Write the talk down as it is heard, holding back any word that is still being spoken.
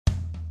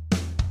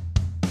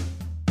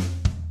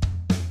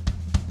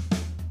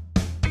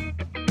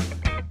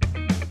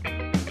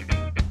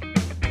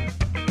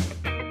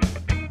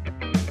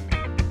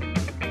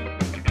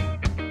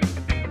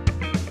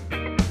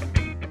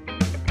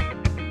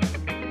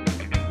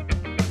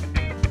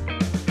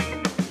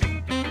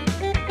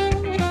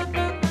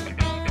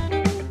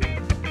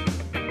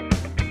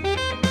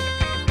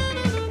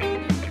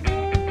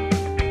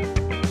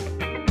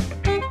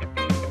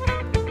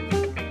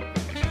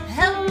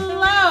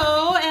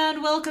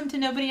welcome to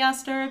Nobody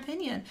Asked Our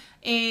Opinion,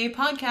 a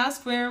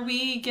podcast where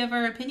we give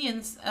our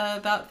opinions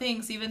about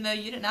things even though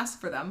you didn't ask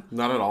for them.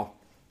 Not at all.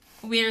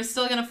 We're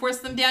still going to force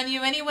them down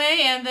you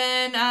anyway, and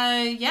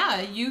then,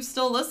 you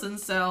still listen,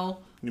 so...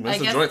 You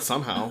must enjoy it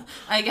somehow.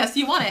 I guess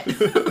you want it.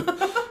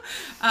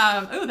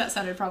 That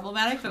sounded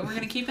problematic, but we're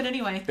going to keep it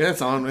anyway.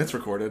 It's on. It's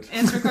recorded.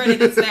 It's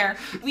recorded. It's there.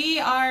 We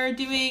are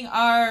doing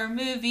our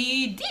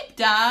movie deep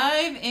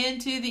dive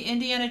into the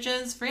Indiana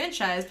Jones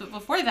franchise. But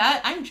before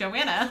that, I'm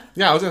Joanna.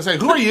 Yeah, I was going to say,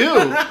 who are you?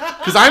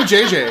 Because I'm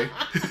JJ.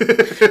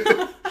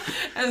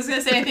 I was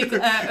going to say, I think,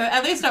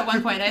 at least at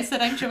one point, I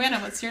said, I'm Joanna.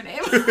 What's your name?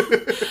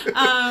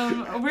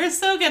 We're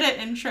so good at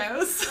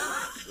intros.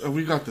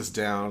 We got this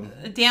down.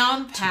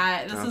 Down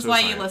pat. This is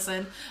why you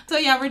listen. So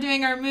yeah, we're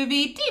doing our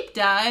movie deep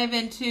dive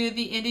into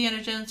the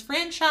Indiana Jones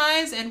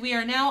franchise, and we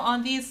are now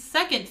on the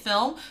second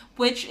film,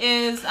 which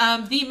is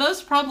the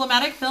most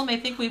problematic film I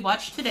think we've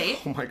watched to date.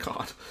 Oh my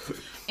god.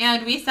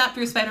 And we sat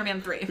through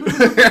Spider-Man 3.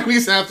 We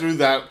sat through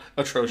that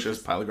atrocious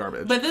pile of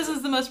garbage. But this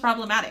is the most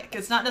problematic.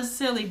 It's not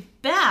necessarily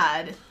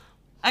bad.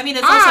 I mean,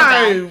 it's also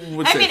bad.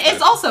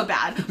 It's also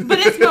bad, but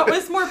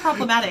it's more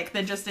problematic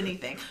than just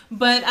anything.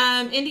 But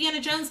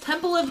Indiana Jones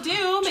Temple of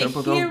Doom,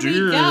 here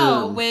we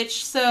go.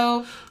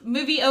 So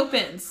movie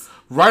opens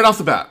right off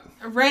the bat.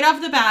 Right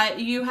off the bat,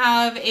 you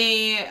have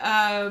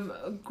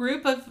a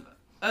group of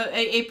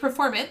a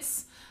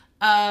performance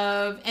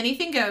of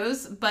Anything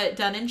Goes, but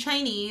done in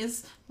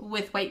Chinese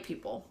with white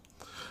people.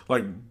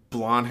 Like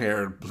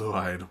blonde-haired,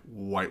 blue-eyed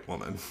white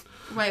woman.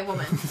 White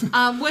woman.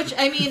 Which,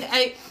 I mean,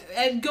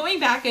 going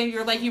back and you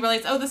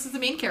realize, oh, this is the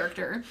main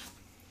character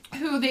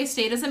who they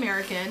state as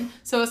American.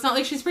 So it's not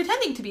like she's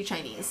pretending to be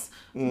Chinese.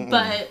 Mm-mm.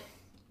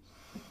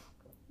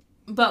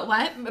 But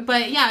what?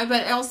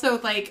 But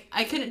also, like,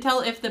 I couldn't tell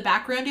if the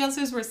background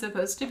dancers were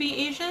supposed to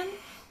be Asian,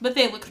 but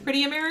they looked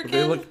pretty American.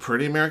 They looked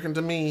pretty American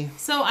to me.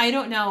 So I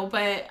don't know,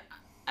 but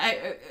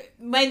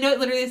my note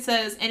literally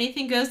says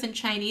Anything Goes in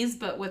Chinese,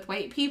 but with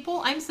white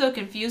people. I'm so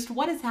confused.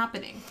 What is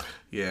happening?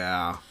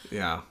 Yeah.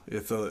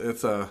 It's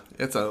a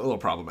little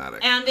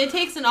problematic. And it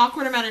takes an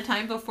awkward amount of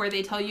time before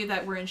they tell you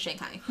that we're in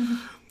Shanghai.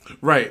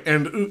 Right,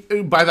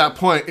 and by that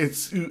point,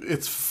 it's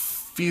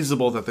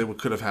feasible that they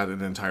could have had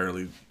an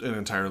entirely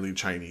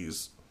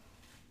Chinese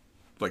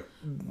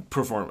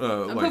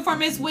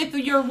performance with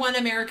your one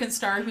American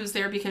star who's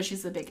there because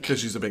she's a big name. Because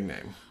she's a big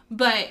name.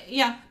 But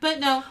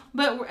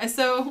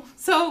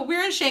so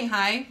we're in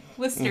Shanghai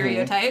with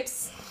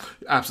stereotypes.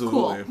 Mm-hmm.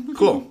 Absolutely.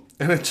 Cool.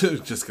 And it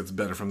just gets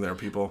better from there,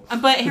 people.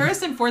 But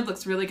Harrison Ford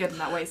looks really good in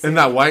that white suit. In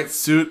that white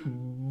suit,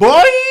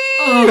 boy!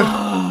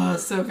 Oh,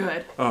 so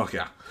good. Oh,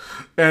 yeah.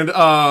 And,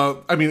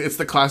 I mean, it's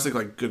the classic,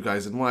 good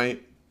guys in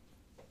white,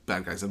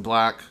 bad guys in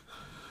black.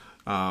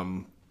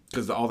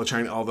 Because all the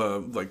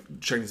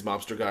Chinese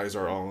mobster guys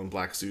are all in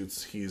black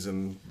suits. He's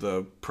in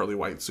the pearly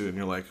white suit, and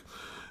you're like,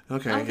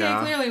 okay,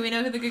 yeah. Clearly we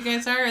know who the good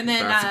guys are, and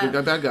then that's a good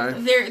guy, bad guy.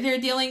 They're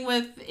dealing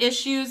with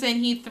issues,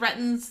 and he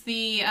threatens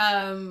the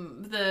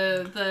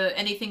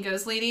Anything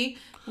Goes lady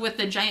with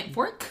the giant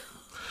fork.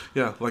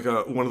 Yeah, like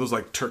one of those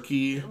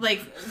turkey.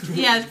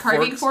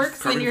 Carving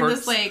forks, and you're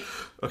just like,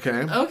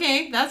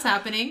 okay, that's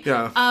happening.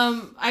 Yeah.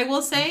 I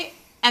will say,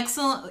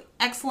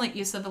 excellent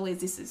use of the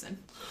Lazy Susan.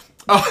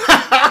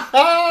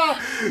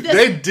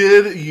 They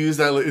did use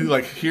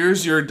that,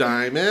 here's your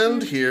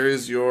diamond,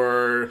 here's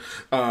your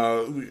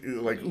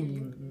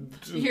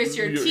here's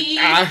your teeth,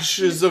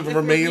 ashes of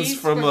remains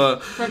from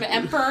some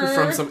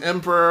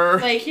emperor,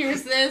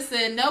 here's this,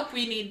 and nope,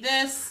 we need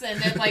this,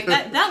 and then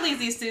that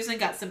Lazy Susan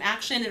got some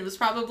action. It was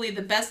probably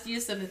the best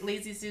use of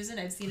Lazy Susan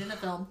I've seen in a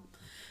film.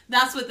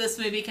 That's what this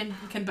movie can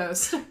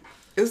boast.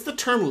 Is the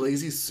term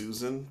Lazy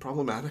Susan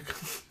problematic?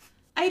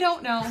 I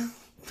don't know.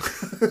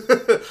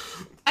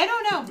 I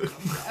don't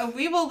know.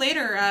 We will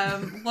later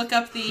look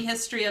up the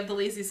history of the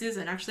Lazy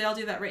Susan. Actually, I'll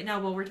do that right now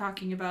while we're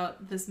talking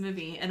about this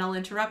movie, and I'll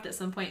interrupt at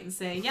some point and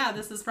say, yeah,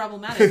 this is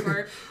problematic,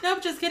 or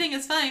nope, just kidding,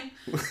 it's fine.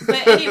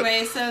 But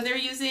anyway, so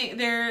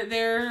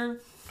they're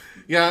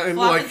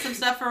flopping some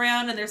stuff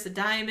around, and there's a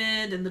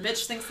diamond, and the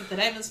bitch thinks that the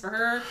diamond's for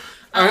her.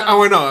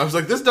 I know. I was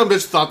like, this dumb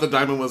bitch thought the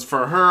diamond was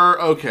for her.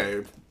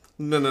 Okay.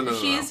 No.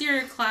 She's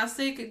your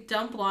classic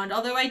dumb blonde.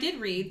 Although I did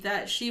read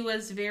that she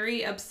was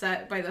very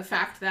upset by the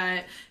fact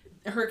that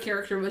her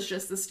character was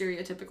just the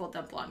stereotypical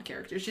dumb blonde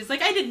character. She's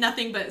like, I did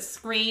nothing but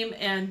scream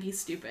and be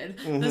stupid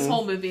this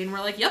whole movie. And we're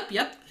like, yep,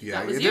 yeah,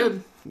 that was you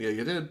did. Yeah,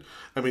 you did.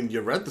 I mean,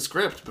 you read the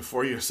script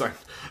before you signed.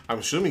 I'm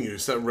assuming you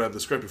read the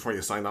script before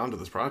you signed on to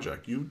this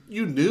project. You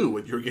knew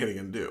what you were getting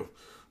into.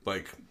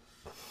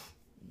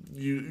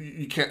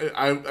 You can't.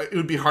 It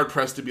would be hard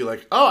pressed to be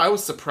like, oh, I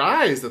was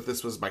surprised that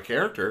this was my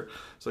character.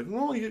 It's like,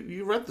 well,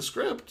 you read the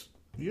script.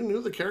 You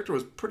knew the character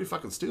was pretty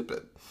fucking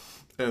stupid,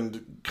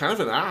 and kind of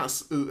an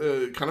ass,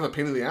 kind of a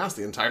pain in the ass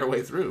the entire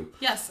way through.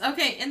 Yes.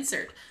 Okay.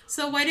 Insert.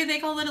 So why do they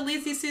call it a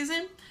Lazy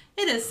Susan?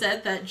 It is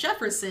said that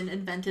Jefferson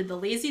invented the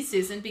Lazy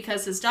Susan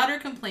because his daughter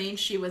complained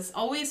she was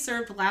always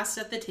served last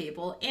at the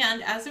table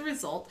and, as a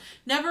result,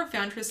 never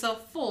found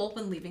herself full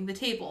when leaving the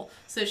table.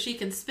 So she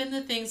can spin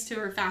the things to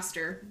her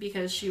faster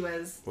because she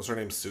was... Was her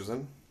name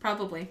Susan?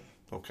 Probably.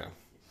 Okay.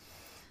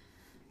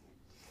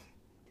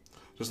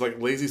 Just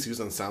like lazy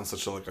Susan sounds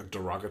such a, like a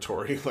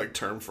derogatory like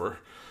term for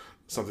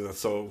something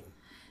that's so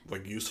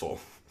like useful.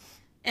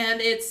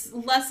 And it's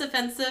less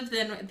offensive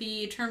than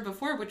the term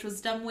before, which was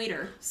dumb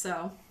waiter.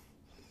 So.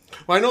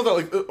 Well, I know that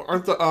like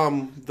aren't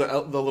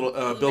the little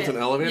built-in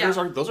elevators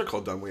yeah. those are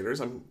called dumb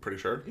waiters? I'm pretty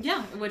sure.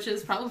 Yeah, which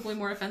is probably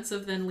more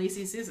offensive than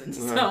lazy Susan.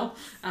 So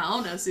I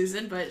don't know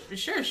Susan, but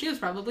sure, she was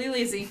probably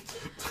lazy.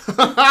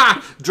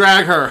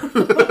 Drag her.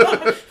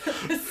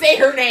 Say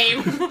her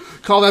name.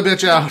 Call that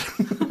bitch out.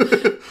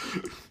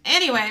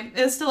 Anyway,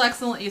 it's still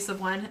excellent use of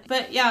one,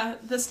 but yeah,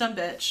 this dumb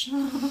bitch.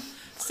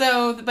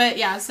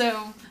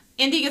 So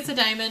Indy gets a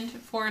diamond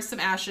for some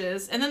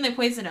ashes, and then they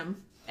poison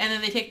him, and then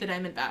they take the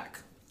diamond back.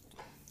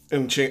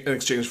 In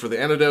exchange for the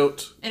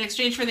antidote. In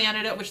exchange for the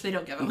antidote, which they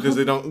don't give him. Because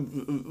they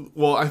don't...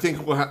 Well, I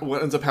think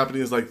what ends up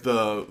happening is, like,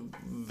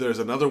 there's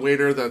another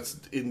waiter that's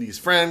Indy's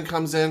friend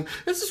comes in.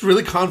 It's this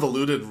really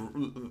convoluted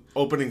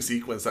opening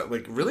sequence that,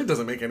 like, really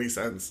doesn't make any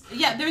sense.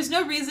 Yeah, there's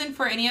no reason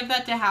for any of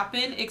that to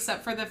happen,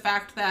 except for the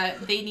fact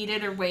that they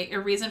needed a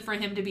reason for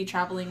him to be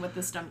traveling with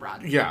this dumb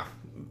broad. Yeah.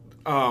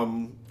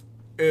 And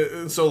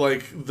so,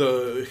 like,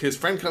 his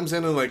friend comes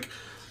in and, like...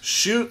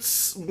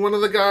 shoots one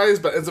of the guys,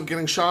 but ends up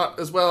getting shot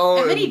as well.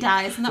 And then he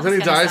dies, and then he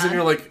dies, sad. And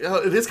you're like, oh,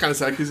 it is kind of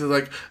sad because he's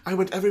like, I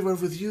went everywhere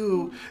with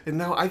you, and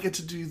now I get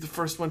to be the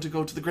first one to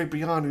go to the great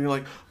beyond. And you're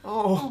like,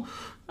 oh.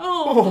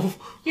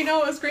 You know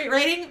what was great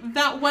writing?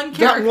 That one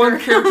character. That one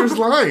character's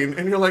line,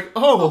 and you're like,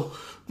 oh,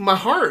 my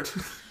heart.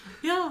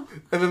 Yeah.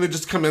 And then they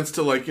just commence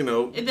to, like, you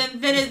know... And then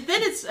it's...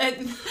 then just,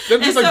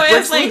 like, so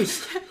it's like,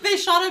 loose. They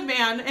shot a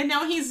man, and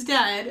now he's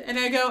dead. And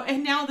I go,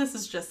 and now this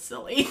is just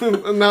silly.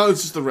 And now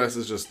it's just, the rest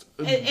is just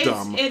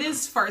dumb. It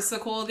is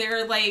farcical.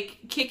 They're, like,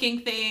 kicking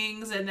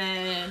things, and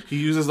then... He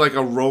uses, like,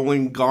 a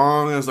rolling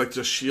gong as, like,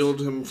 to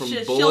shield him from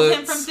bullets. Shield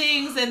him from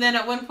things, and then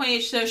at one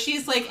point, so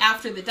she's, like,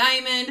 after the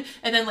diamond,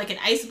 and then, like, an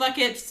ice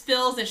bucket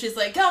spills, and she's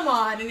like, come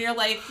on! And you're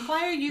like,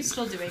 why are you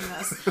still doing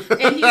this?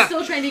 And he's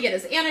still trying to get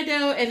his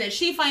antidote, and then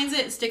she finds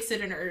it and sticks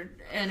it in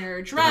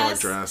her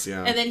dress.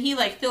 Yeah. And then he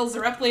like fills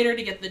her up later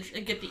to get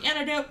the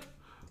antidote.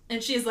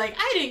 And she's like,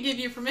 I didn't give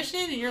you permission.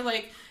 And you're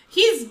like,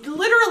 he's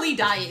literally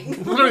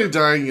dying. Literally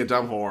dying, you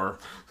dumb whore.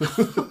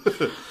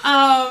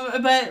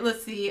 But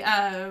let's see.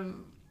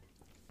 And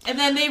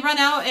then they run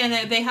out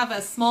and they have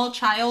a small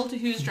child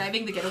who's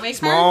driving the getaway car.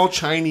 Small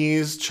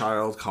Chinese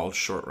child called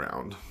Short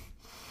Round.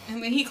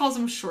 And he calls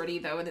him Shorty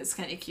though, and it's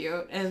kind of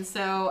cute. And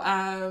so,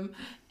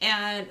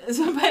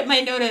 but my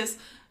note is,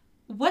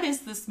 what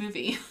is this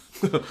movie?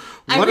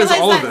 What is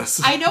all of this?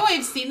 I know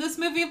I've seen this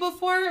movie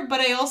before, but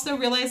I also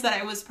realized that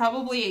I was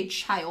probably a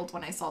child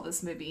when I saw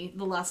this movie,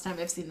 the last time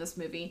I've seen this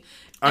movie.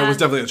 I was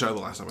definitely a child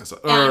the last time I saw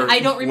it. And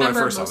I don't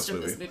remember most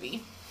of this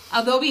movie.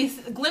 There'll be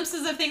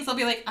glimpses of things, I'll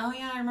be like, oh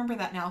yeah, I remember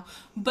that now.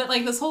 But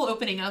like this whole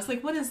opening, I was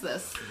like, what is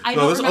this? I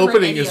don't remember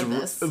any of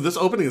this. This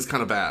opening is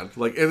kind of bad.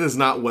 Like, it is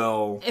not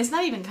well... It's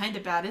not even kind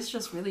of bad, it's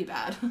just really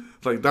bad.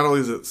 Like, not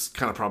only is it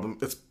kind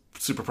of it's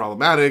super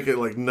problematic. It,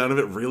 like, none of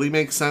it really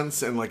makes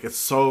sense, and like it's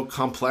so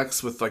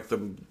complex with like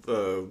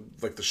the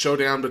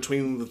showdown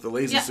between the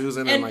lazy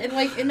Susan and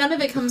none of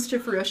it comes to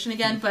fruition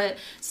again. But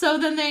so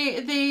then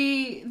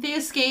they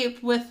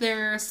escape with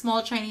their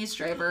small Chinese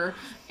driver,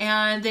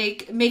 and they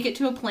make it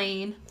to a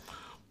plane.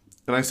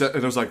 And I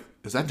was like,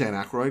 is that Dan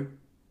Aykroyd?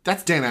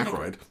 That's Dan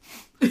Aykroyd.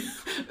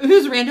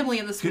 Who's randomly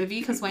in this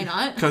movie? Because why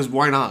not? Because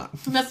why not?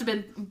 He must have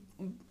been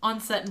on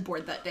set and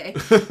bored that day.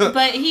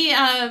 But he,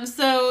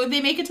 so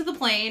they make it to the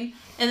plane,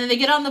 and then they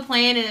get on the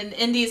plane, and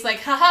Indy's like,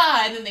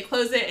 haha, and then they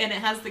close it, and it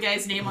has the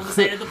guy's name on the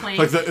side of the plane.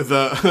 Like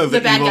the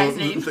bad evil, guy's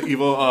name. The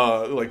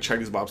evil, like,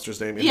 Chinese mobster's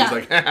name. And he's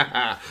like, ha ha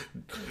ha.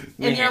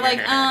 And you're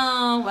like,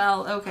 oh,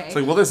 well, okay. It's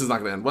like, well, this is not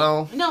going to end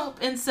well. No,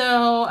 and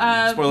so,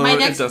 Spoiler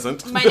alert, it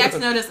doesn't. My next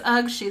note is,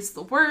 ugh, she's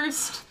the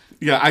worst.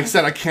 Yeah, I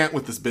said I can't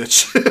with this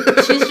bitch.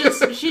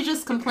 She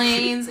just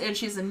complains, and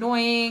she's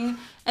annoying.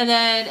 And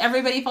then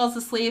everybody falls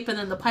asleep, and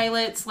then the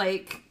pilots,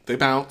 like... They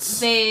bounce.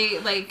 They,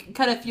 like,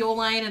 cut a fuel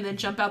line and then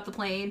jump out the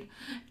plane.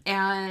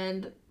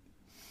 And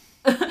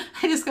I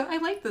just go, I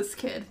like this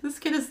kid. This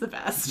kid is the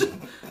best.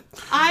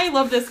 I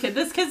love this kid.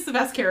 This kid's the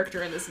best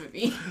character in this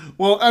movie.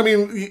 Well, I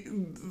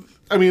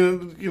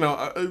mean, you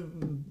know,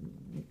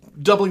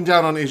 doubling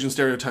down on Asian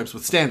stereotypes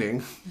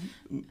withstanding,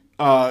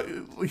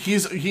 he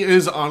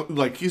is on,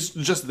 like, he's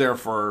just there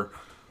for...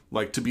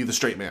 like, to be the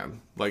straight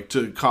man, like,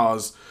 to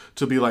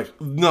be like,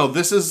 no,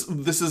 this is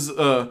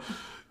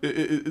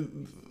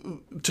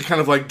to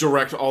kind of, like,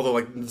 direct all the,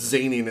 like,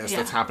 zaniness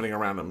that's happening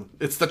around him.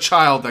 It's the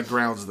child that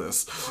grounds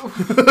this.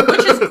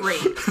 Which is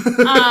great.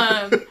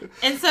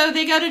 And so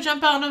they go to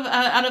jump out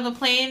of a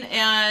plane,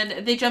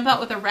 and they jump out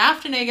with a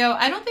raft, and I go,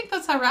 I don't think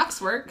that's how rafts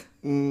work.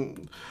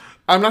 I'm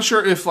not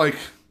sure if, like,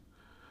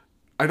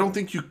 I don't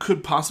think you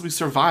could possibly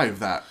survive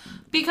that.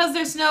 Because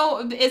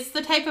it's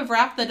the type of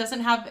raft that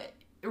doesn't have...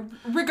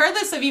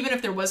 regardless of even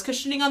if there was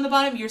cushioning on the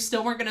bottom, you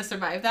still weren't going to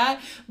survive that.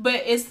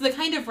 But it's the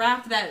kind of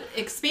raft that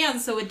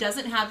expands, so it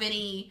doesn't have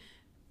any...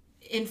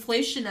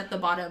 inflation at the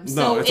bottom.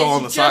 No, it's all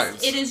on the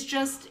sides. It is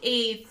just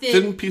a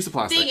thin piece of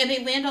plastic. And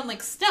they land on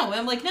like snow. And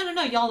I'm like,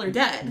 no, y'all are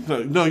dead.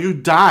 No, you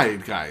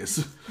died,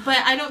 guys. But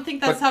I don't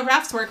think that's how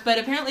rafts work. But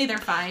apparently they're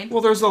fine.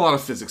 Well, there's a lot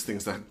of physics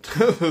things that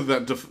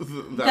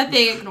that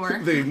they ignore.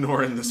 They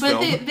ignore in this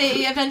film. But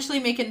they eventually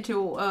make it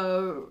into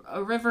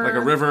a river. Like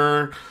a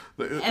river.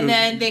 And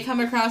then they come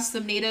across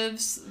some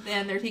natives,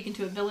 and they're taken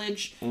to a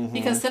village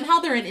because somehow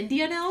they're in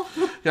India now.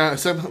 Yeah,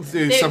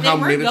 they somehow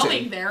weren't made it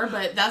going there,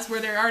 but that's where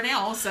they are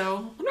now.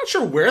 So I'm not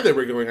sure where they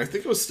were going. I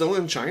think it was still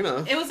in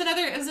China. It was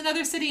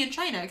another city in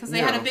China because they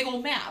had a big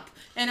old map,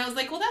 and I was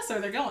like, well, that's where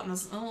they're going. I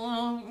was,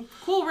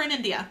 cool, we're in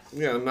India.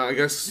 Yeah, no, I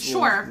guess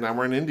sure. Now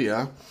we're in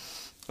India,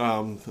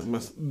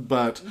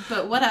 but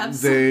what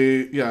else?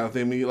 They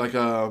meet like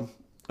an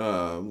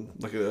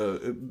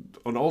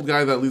old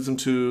guy that leads them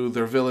to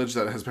their village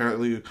that has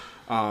apparently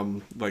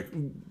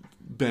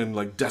been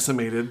like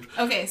decimated.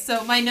 Okay,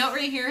 so my note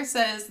right here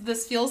says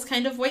this feels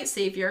kind of white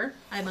savior.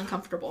 I'm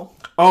uncomfortable.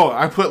 Oh,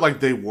 I put like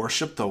they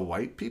worship the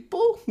white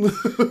people.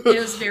 It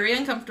was very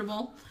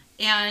uncomfortable,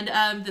 and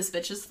this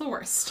bitch is the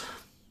worst.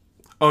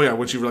 Oh yeah,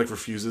 when she like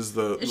refuses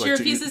the. She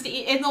refuses to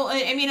eat. And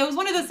I mean, it was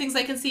one of those things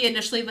I can see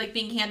initially, like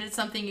being handed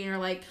something, and you're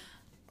like,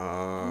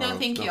 "No,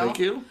 thank you." Thank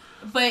you.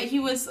 But he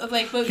was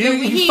like, but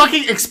he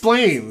fucking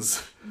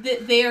explains.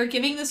 They are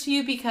giving this to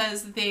you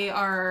because they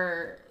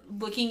are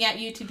looking at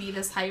you to be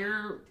this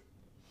higher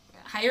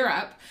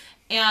up,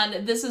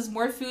 and this is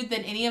more food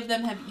than any of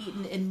them have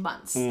eaten in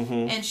months.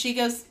 And she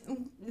goes,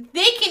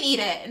 they can eat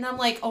it, and I'm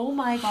like, oh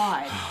my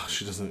god.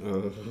 She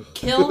doesn't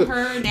kill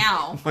her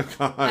now. Oh my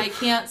god, I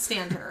can't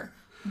stand her.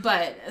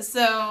 But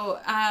so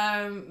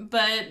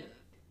but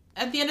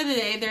at the end of the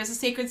day, there's a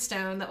sacred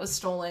stone that was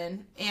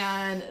stolen,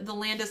 and the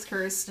land is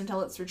cursed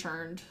until it's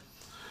returned.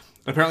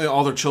 Apparently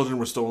all their children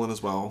were stolen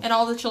as well. And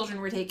all the children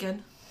were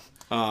taken.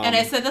 And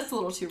I said, that's a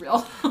little too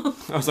real. I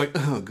was like,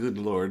 oh, good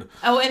lord.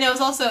 Oh, and it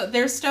was also,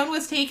 their stone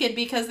was taken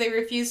because they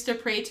refused to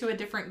pray to a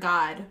different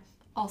god.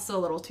 Also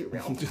a little too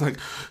real. You're like,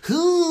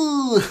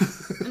 ooh.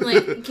 I'm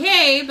like,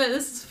 okay, but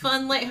this is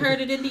fun,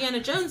 lighthearted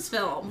Indiana Jones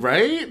film.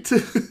 Right?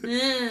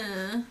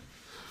 Yeah.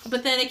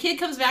 But then a kid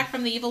comes back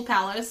from the evil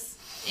palace,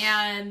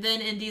 and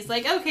then Indy's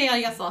like, okay,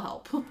 I guess I'll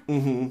help.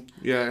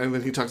 Yeah, and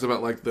then he talks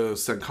about, like, the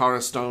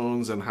Sankara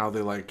stones and how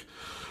they, like,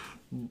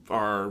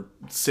 are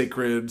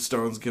sacred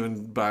stones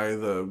given by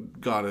the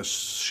goddess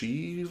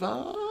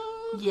Shiva?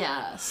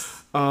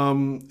 Yes.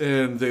 And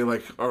they,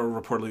 like, are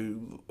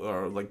reportedly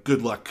like,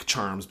 good luck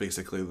charms,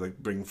 basically. Like,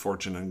 bring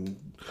fortune and...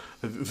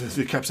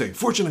 They kept saying,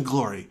 fortune and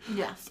glory.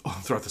 Yeah.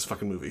 Throughout this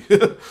fucking movie.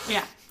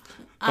 Yeah.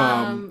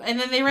 And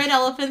then they ride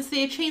elephants.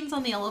 The chains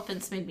on the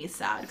elephants made me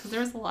sad because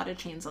there was a lot of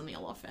chains on the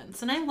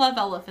elephants. And I love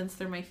elephants.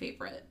 They're my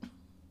favorite.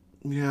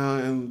 Yeah,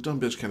 and dumb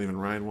bitch can't even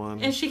ride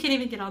one. And she can't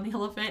even get on the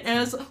elephant. And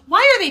I was, why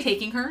are they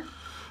taking her?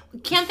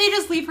 Can't they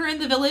just leave her in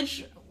the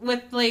village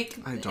with, like,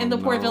 in the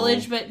poor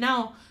village? But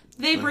no,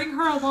 they bring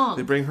her along.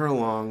 They bring her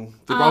along.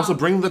 They also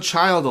bring the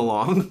child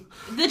along.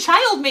 The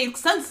child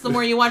makes sense the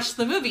more you watch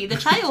the movie. The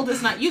child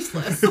is not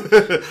useless.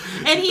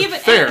 And he even...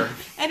 Fair.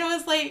 And it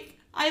was like...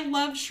 I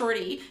love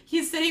Shorty.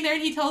 He's sitting there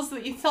and he tells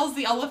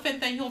the elephant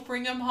that he'll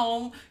bring him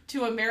home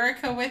to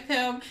America with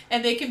him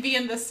and they can be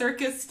in the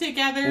circus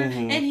together.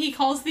 And he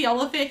calls the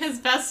elephant his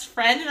best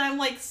friend. And I'm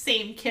like,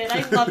 same kid.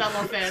 I love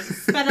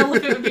elephants. That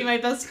elephant would be my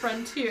best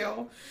friend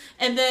too.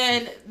 And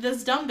then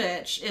this dumb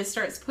bitch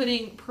starts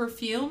putting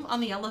perfume on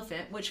the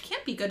elephant, which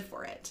can't be good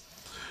for it.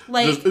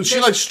 Like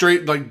she like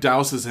straight like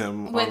douses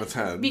him on its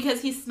head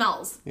because he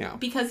smells. Yeah,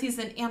 because he's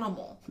an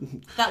animal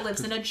that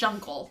lives in a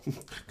jungle.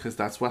 Because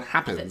that's what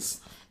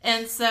happens.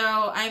 And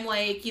so I'm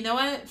like, you know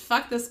what?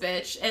 Fuck this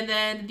bitch. And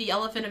then the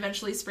elephant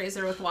eventually sprays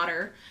her with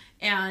water,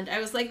 and I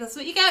was like, that's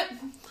what you get.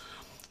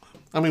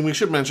 I mean, we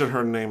should mention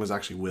her name is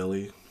actually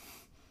Willie.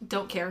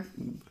 Don't care.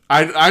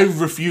 I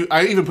refuse.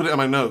 I even put it in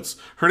my notes.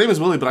 Her name is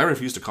Willie, but I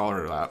refuse to call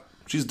her that.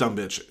 She's a dumb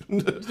bitch.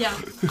 Yeah.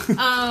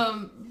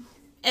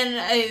 And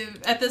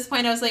at this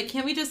point, I was like,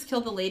 can't we just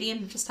kill the lady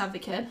and just have the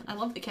kid? I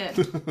love the kid.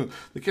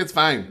 The kid's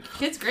fine. The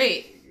kid's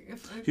great.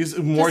 He's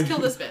more... Just kill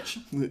this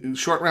bitch.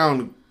 Short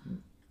round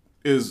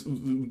is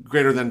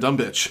greater than dumb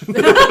bitch.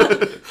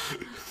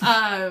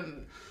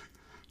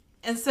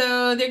 And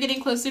so they're getting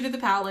closer to the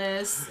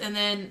palace, and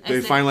then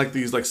they find like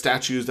these like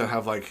statues that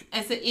have like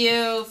I said,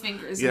 ew,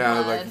 fingers. Yeah,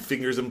 and blood. like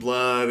fingers and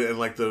blood, and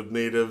like the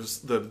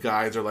natives, the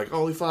guides are like,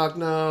 holy fuck,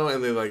 no,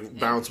 and they like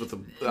bounce with the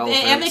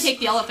elephants. And they take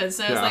the elephants.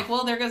 So it's like,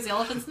 well, there goes the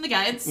elephants and the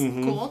guides.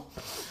 Cool.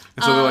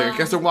 And so they're like, I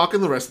guess they're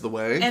walking the rest of the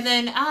way. And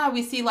then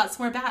we see lots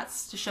more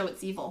bats to show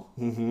it's evil.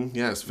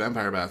 Yes,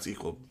 vampire bats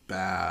equal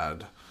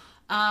bad.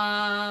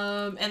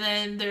 And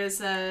then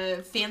there's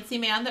a fancy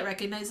man that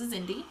recognizes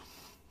Indy.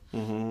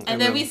 And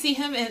then we see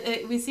him.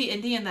 We see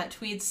Indy in that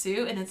tweed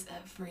suit, and it's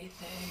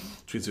everything.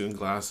 Tweed suit and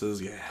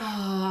glasses,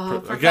 yeah.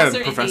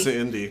 Professor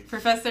Indy.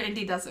 Professor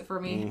Indy does it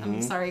for me.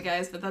 I'm sorry,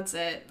 guys, but that's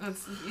it.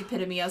 That's the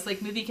epitome. I was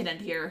like, movie can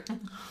end here.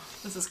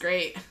 This is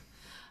great.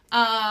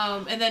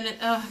 And then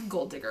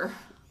Gold Digger.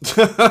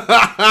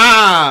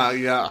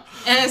 Yeah.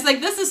 And it's like,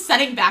 this is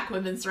setting back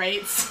women's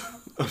rights.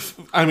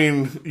 I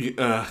mean,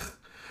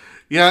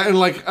 Yeah, and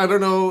like I don't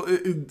know,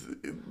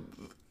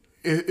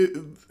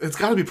 it's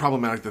got to be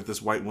problematic that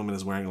this white woman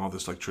is wearing all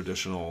this like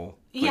traditional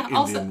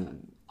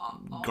Indian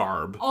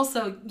garb.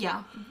 Also,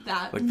 yeah,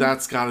 that like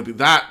that's got to be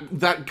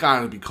that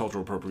got to be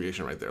cultural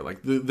appropriation right there.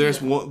 Like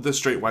this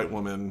straight white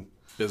woman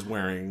is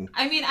wearing.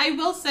 I mean, I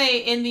will say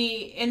in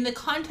the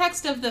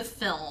context of the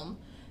film,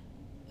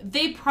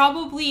 they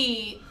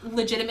probably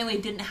legitimately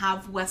didn't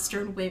have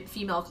Western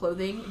female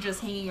clothing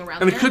just hanging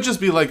around. And there. it could just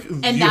be like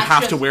you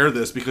have to wear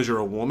this because you're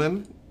a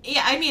woman.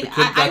 Yeah, I mean,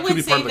 I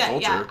would say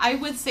that. Yeah, I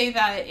would say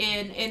that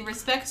in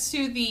respects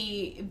to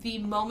the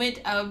moment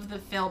of the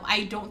film,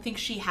 I don't think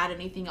she had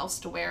anything else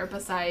to wear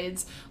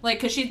besides like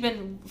because she'd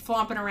been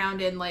flomping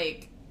around in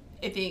like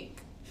I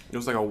think it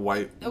was like a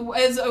white. It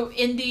was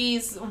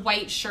Indy's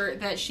white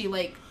shirt that she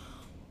like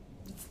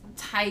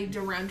tied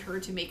around her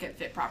to make it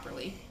fit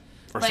properly.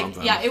 Or like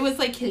something. Yeah, it was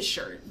like his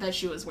shirt that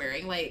she was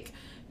wearing. Like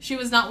she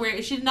was not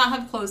wearing. She did not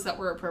have clothes that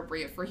were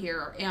appropriate for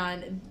here,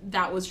 and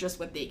that was just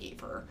what they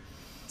gave her.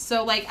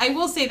 So, like, I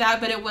will say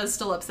that, but it was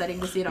still upsetting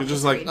to see it on the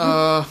screen.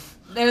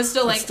 It was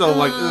still like,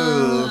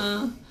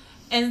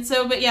 And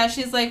so, but yeah,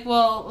 she's like,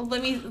 well,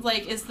 let me,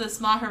 like, is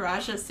this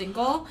Maharaja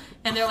single?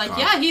 And they're like,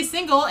 yeah, he's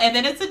single, and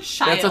then it's a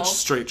child. That's a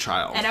straight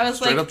child. And I was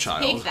straight like, up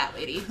child. Take that,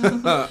 lady.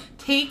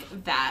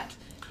 Take that.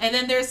 And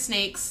then there's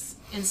snakes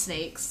and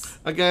snakes.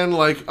 Again,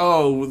 like,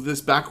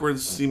 this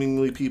backwards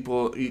seemingly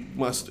people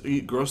must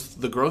eat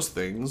the gross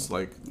things.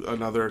 Like,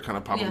 another kind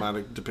of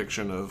problematic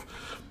depiction of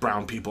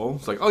brown people.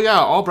 It's like, oh yeah,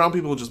 all brown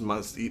people just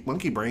must eat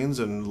monkey brains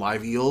and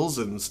live eels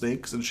and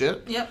snakes and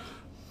shit. Yep.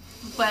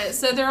 But,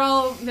 so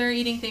they're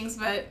eating things,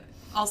 but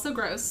also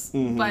gross.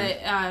 Mm-hmm.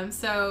 But,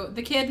 so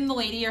the kid and the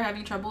lady are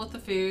having trouble with the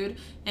food,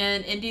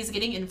 and Indy's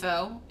getting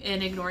info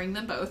and ignoring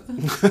them both.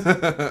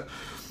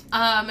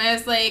 I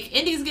was like,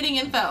 Indy's getting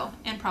info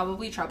and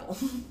probably trouble.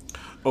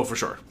 Oh, for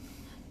sure.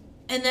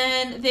 And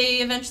then they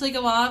eventually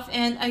go off,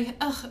 and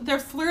they're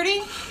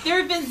flirting. There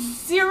have been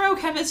zero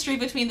chemistry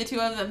between the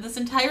two of them this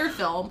entire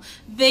film.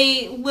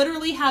 They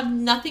literally have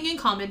nothing in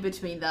common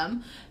between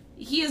them.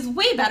 He is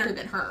way better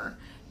than her.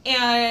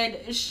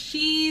 And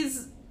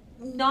she's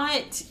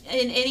not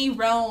in any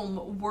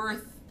realm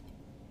worth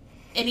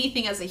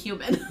anything as a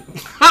human.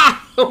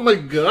 Oh my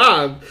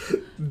god.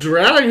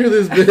 Drag her,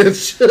 this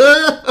bitch.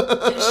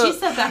 She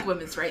set back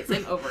women's rights.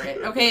 I'm over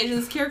it. Okay,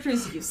 this character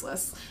is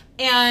useless.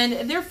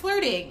 And they're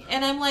flirting.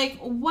 And I'm like,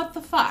 what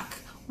the fuck?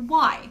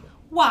 Why?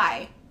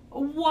 But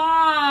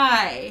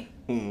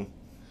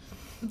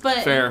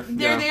fair.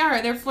 They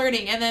are. They're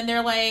flirting. And then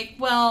they're like,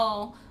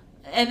 well...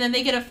 And then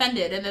they get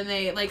offended. And then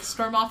they, like,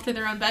 storm off to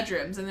their own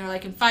bedrooms. And they're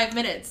like, in 5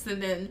 minutes.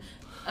 And then...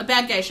 a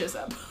bad guy shows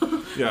up.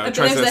 Yeah,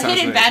 there's a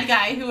hidden bad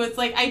guy who is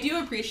like, I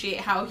do appreciate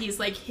how he's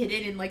like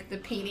hidden in like the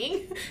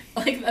painting,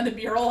 like on the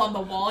mural on the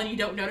wall, and you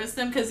don't notice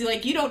him because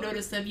you don't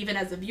notice him even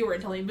as a viewer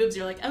until he moves.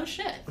 You're like, oh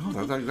shit. Oh,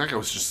 that guy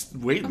was just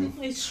waiting.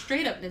 He's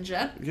straight up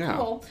ninja. Yeah.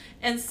 Cool.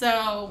 And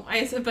so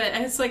I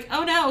was like,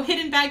 oh no,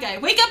 hidden bad guy,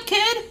 wake up,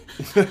 kid.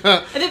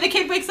 And then the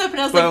kid wakes up, and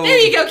I was like, there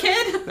you go,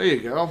 kid. There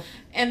you go.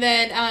 And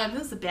then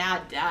this is a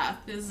bad death.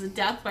 This is a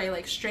death by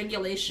like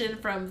strangulation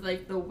from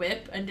like the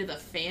whip under the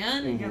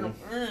fan. And you're like,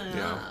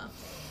 yeah,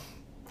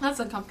 that's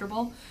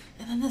uncomfortable.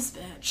 And then this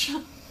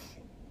bitch.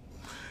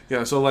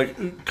 Yeah, so like,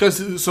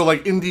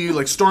 Indy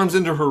like storms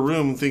into her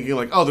room thinking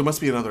like, oh, there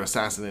must be another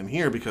assassin in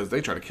here because they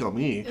try to kill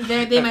me.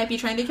 They might be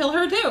trying to kill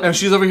her too. And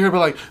she's over here,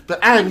 but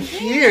I'm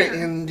here,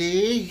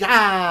 Indy.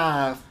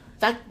 Yeah,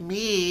 fuck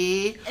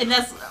me. And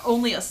that's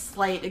only a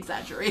slight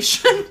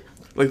exaggeration.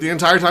 Like, the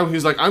entire time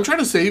he's like, I'm trying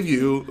to save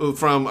you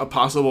from a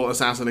possible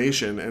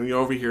assassination, and you're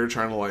over here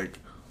trying to, like...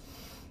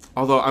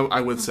 Although, I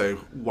would say,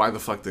 why the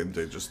fuck didn't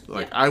they just...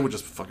 Like, I would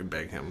just fucking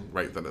bang him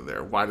right then and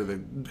there. Why did they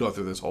go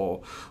through this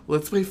whole...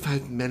 Let's wait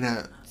 5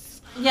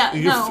 minutes. Yeah,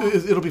 no.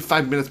 It'll be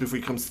 5 minutes before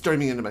you come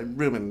storming into my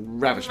room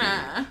and ravish me.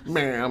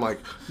 Man, I'm like,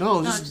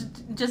 no,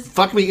 just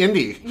fuck me,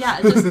 Indy.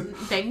 Yeah,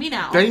 just bang me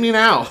now. Bang me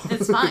now.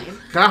 It's fine.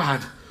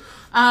 God.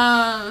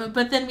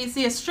 But then we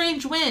see a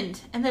strange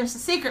wind, and there's a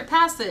secret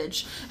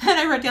passage. And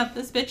I wrote down,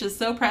 this bitch is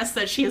so pressed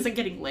that she isn't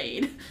getting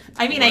laid.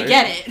 I mean, right? I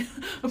get it,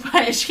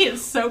 but she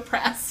is so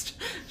pressed.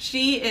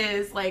 She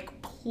is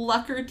like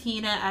Plucker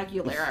Tina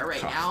Aguilera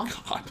right now.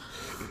 God.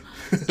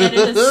 And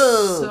it is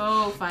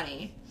so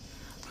funny.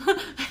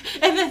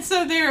 And then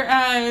so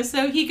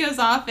he goes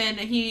off and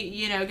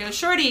he, goes,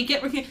 Shorty,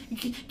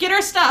 get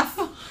our stuff.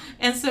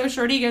 And so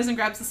Shorty goes and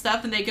grabs the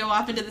stuff, and they go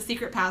off into the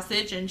secret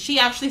passage, and she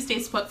actually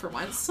stays put for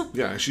once.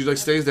 Yeah, she like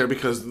stays there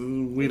because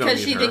we don't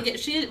need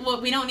her.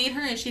 We don't need her,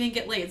 and she didn't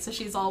get laid, so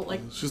she's all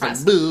like she's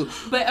pressed. Like boo.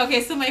 But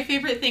okay, so my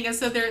favorite thing is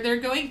they're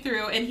going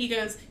through, and he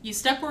goes, "You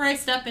step where I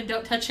step, and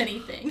don't touch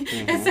anything."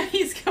 Mm-hmm. And so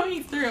he's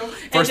going through.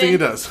 First thing he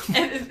does,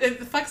 and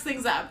it fucks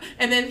things up,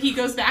 and then he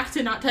goes back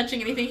to not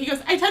touching anything. He goes,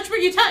 "I touch where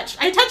you touch.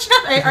 I touch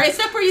nothing. Or I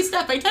step where you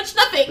step. I touch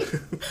nothing."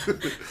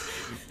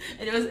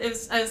 And I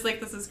was like,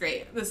 this is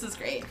great. This is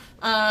great.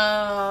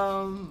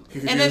 And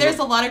then there's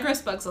a lot of gross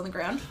bugs on the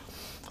ground.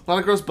 A lot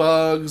of gross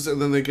bugs,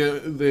 and then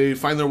they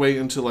find their way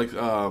into like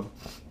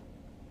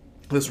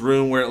this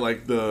room where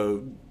like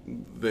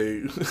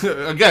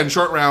again,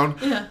 short round.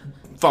 Yeah.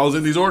 follows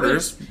Indy's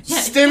orders. Yeah,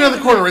 Stand in the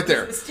corner right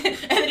there. And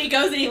then he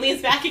goes and he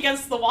leans back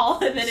against the wall,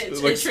 and then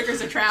it triggers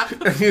a trap.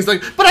 And he's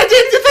like, "But I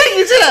did the thing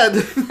you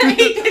did. I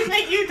did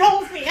what you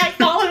told me. I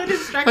followed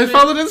instructions. I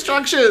followed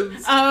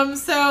instructions."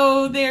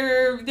 So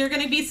they're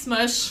gonna be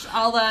smushed,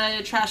 a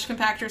la Trash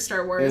Compactor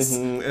Star Wars.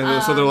 And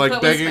then, so they're like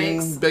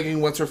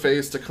begging what's her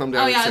face to come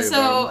down. Oh yeah. And save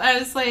So them. I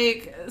was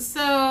like,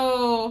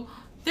 so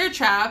they're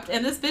trapped,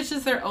 and this bitch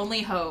is their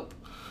only hope.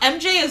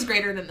 MJ is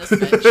greater than this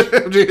bitch.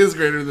 MJ is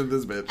greater than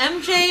this bitch.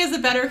 MJ is a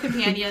better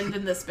companion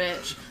than this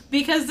bitch.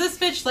 Because this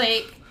bitch,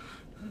 like,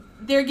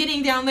 they're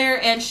getting down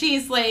there and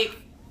she's, like,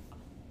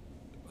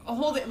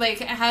 holding, like,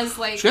 has,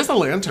 like... She has a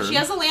lantern. She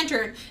has a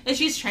lantern. And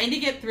she's trying to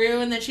get through,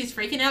 and then she's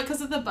freaking out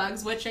because of the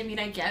bugs, which, I mean,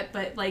 I get,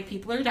 but, like,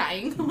 people are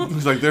dying.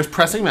 He's like, there's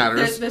pressing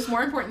matters. There's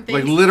more important things.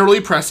 Like, literally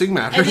pressing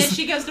matters. And then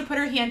she goes to put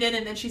her hand in,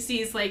 and then she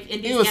sees, like,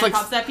 Indy's hand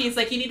pops up. He's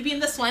like, you need to be in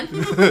this one.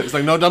 It's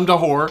like, no dumb to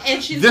whore.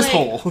 And she's this like,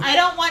 hole. I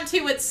don't want to,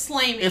 it's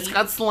slimy. It's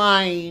got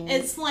slime.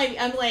 It's slimy.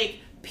 I'm like...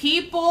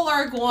 People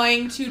are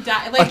going to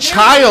die. Like, a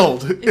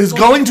child is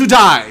going to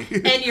die.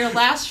 And your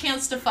last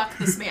chance to fuck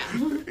this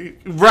man.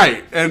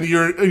 Right. And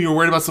you're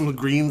worried about some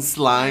green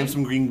slime,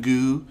 some green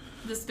goo.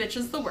 This bitch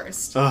is the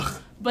worst.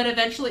 Ugh. But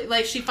eventually,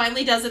 like, she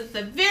finally does it at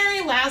the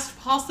very last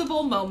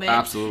possible moment.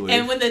 Absolutely.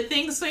 And when the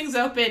thing swings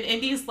open,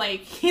 Indy's like,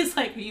 he's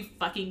like, are you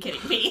fucking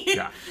kidding me?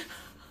 Yeah.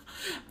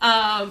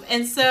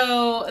 And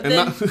so...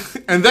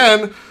 And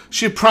then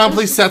she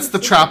promptly sets the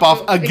trap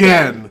off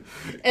again.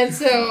 And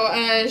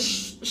so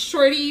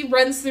Shorty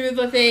runs through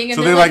the thing, and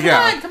so they're like,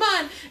 yeah. come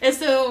on. And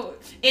so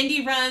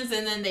Indy runs,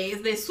 and then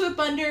they swoop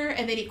under,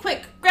 and then he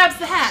grabs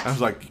the hat. I was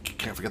like, you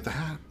can't forget the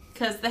hat.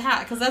 Because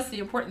that's the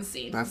important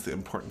scene. That's the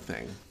important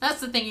thing.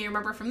 That's the thing you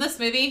remember from this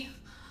movie.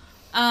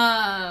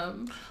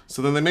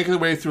 So then they make their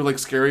way through like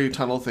scary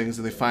tunnel things,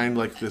 and they find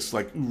like this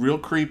like real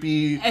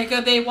creepy.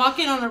 They walk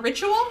in on a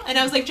ritual, and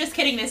I was like, just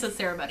kidding, this is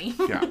ceremony.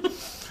 Yeah.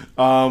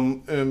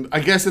 And I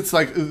guess it's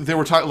like they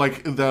were talking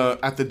like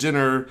at the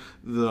dinner,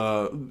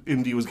 the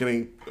Indy was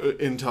getting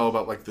intel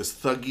about like this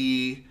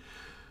thuggy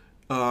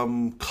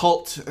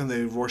cult, and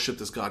they worship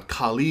this god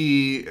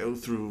Kali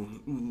through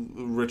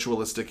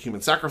ritualistic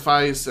human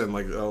sacrifice, and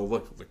like, oh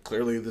look,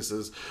 clearly this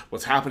is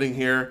what's happening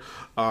here.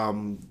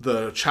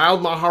 The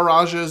child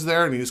Maharaja is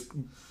there, and he's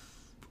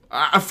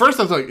at first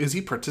I was like, is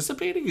he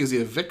participating? Is he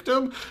a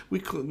victim?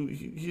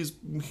 He's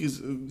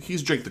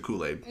drank the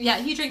Kool-Aid. Yeah,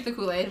 he drank the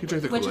Kool-Aid. He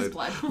drank the Which Kool-Aid. is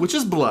blood. Which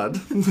is blood,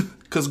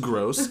 because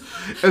gross.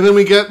 And then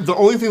we get the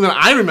only thing that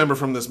I remember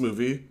from this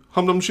movie: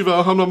 Hum Dum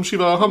Shiva, Hum Dum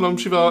Shiva, Hum Dum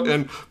Shiva,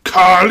 and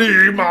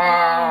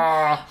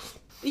Kalima.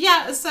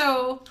 Yeah,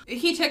 so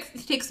he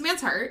takes the man's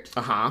heart,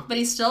 but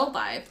he's still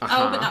alive.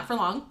 Oh, but not for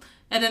long.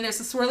 And then there's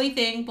a swirly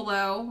thing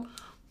below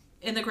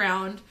in the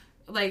ground,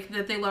 like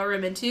that they lower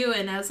him into,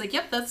 and I was like,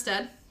 yep, that's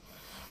dead.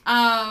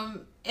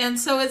 And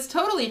so it's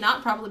totally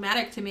not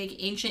problematic to make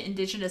ancient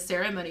indigenous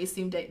ceremonies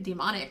seem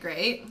demonic,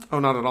 right? Oh,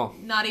 not at all.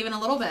 Not even a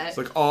little bit. It's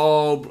like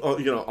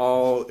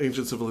all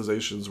ancient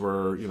civilizations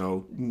were,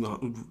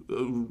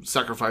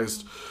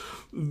 sacrificed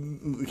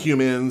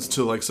humans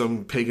to like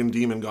some pagan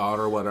demon god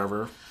or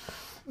whatever.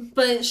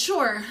 But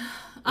sure.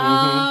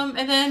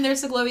 And then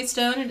there's a glowy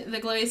stone, and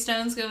the glowy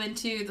stones go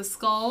into the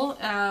skull.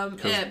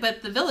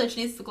 But the village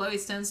needs the glowy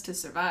stones to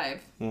survive.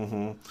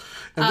 And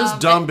this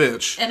dumb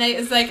bitch. And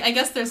it's like, I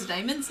guess there's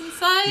diamonds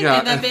inside. Yeah,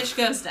 and that bitch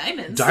goes,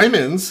 diamonds.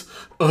 Diamonds?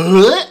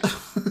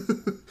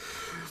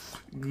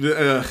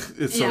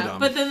 It's so dumb.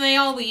 But then they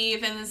all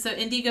leave, and then so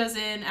Indy goes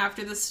in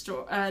after the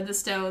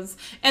stones.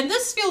 And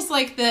this feels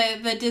like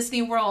the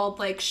Disney World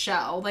like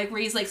show, like where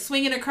he's like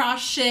swinging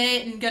across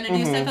shit and gonna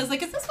do stuff. I was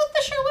like, is this what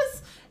the show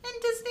was in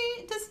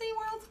Disney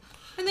World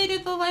when they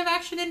did the live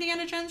action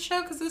Indiana Jones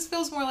show? Because this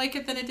feels more like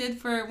it than it did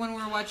for when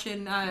we were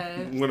watching.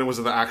 When it was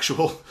the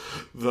actual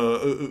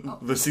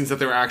the scenes that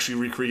they were actually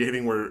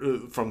recreating were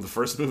from the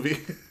first movie.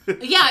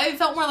 Yeah, it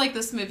felt more like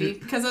this movie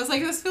because I was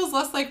like, this feels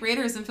less like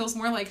Raiders and feels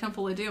more like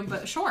Temple of Doom.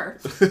 But sure.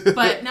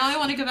 But now I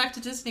want to go back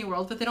to Disney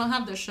World, but they don't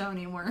have this show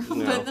anymore.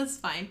 No. But that's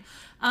fine.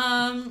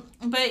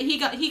 But he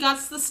got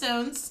the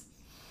stones.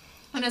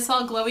 And it's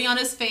all glowy on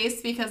his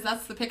face because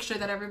that's the picture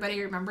that everybody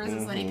remembers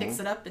is when he picks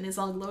it up and it's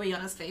all glowy on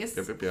his face.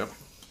 Yep.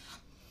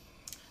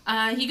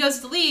 He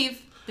goes to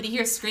leave, but he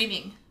hears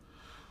screaming.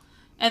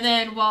 And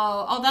then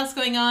while all that's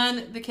going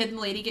on, the kid and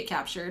the lady get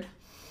captured.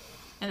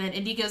 And then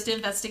Indy goes to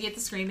investigate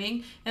the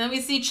screaming. And then we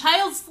see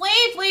child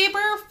slave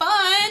labor.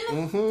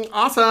 Fun!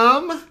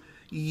 Awesome!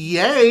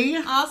 Yay!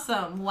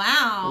 Awesome.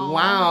 Wow.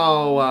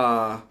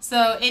 Wow.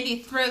 So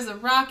Indy throws a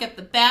rock at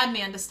the bad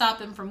man to stop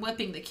him from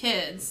whipping the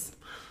kids.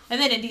 And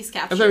then Indy's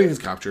captured.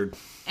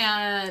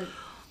 And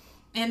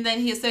then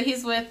he's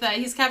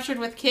captured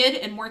with kid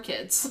and more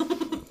kids.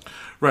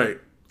 Right.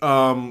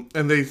 And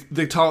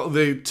they tell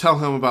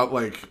him about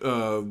like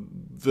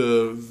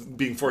the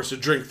being forced to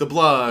drink the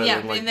blood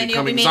and like then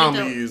becoming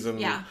zombies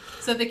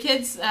So the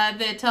kids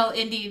they tell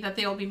Indy that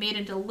they will be made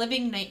into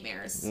living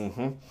nightmares.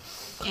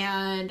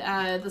 And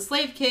the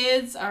slave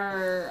kids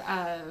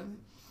are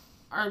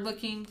are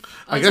looking.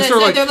 I guess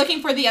they're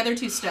looking for the other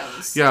two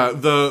stones. Yeah,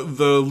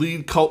 the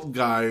lead cult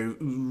guy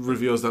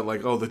reveals that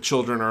like, oh, the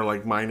children are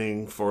like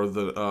mining for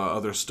the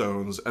other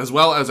stones, as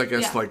well as I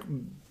guess like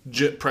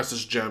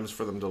precious gems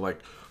for them to like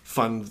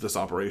fund this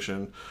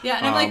operation. Yeah,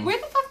 and I'm like,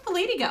 where'd the fuck the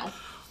lady go?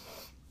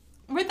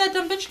 Where'd that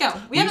dumb bitch go?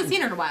 We haven't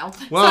seen her in a while.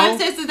 Well,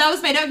 so that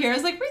was my note here. I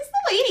was like, where's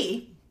the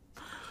lady?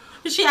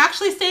 Is she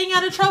actually staying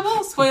out of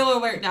trouble? Spoiler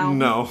alert, no.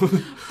 No.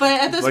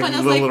 But at this point,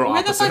 I was like,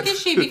 where the fuck is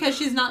she? Because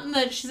she's not in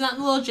the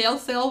little jail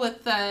cell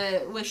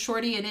with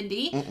Shorty and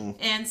Indy.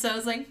 And so I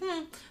was like,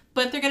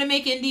 But they're gonna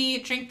make Indy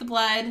drink the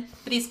blood,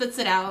 but he spits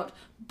it out.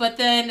 But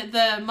then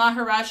the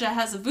Maharaja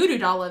has a voodoo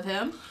doll of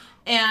him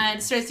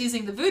and starts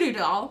using the voodoo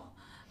doll.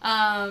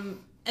 And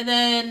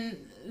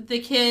then the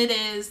kid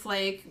is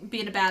like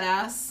being a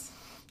badass.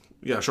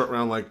 Yeah, Short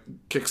Round like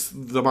kicks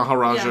the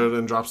Maharaja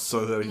and drops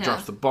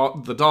drops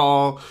the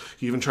doll.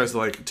 He even tries to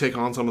like take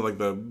on some of like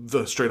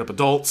the straight up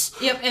adults.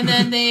 Yep, and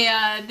then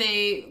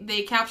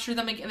they capture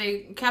them.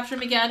 They capture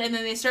him again, and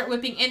then they start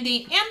whipping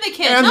Indy and the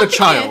kid, and the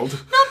child,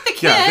 not the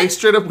kid. Yeah, they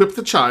straight up whip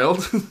the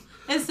child.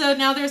 And so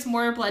now there's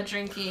more blood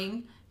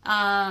drinking.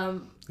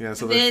 So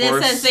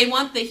it says they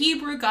want the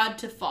Hebrew god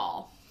to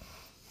fall.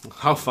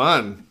 How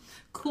fun!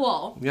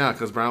 Cool. Yeah,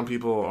 because brown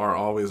people are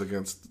always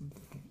against.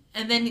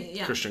 And then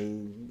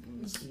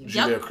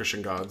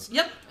Judeo-Christian gods.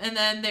 Yep. And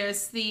then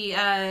there's the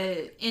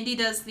Indy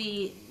does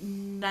the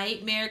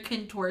nightmare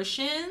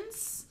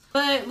contortions.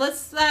 But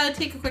let's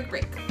take a quick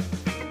break.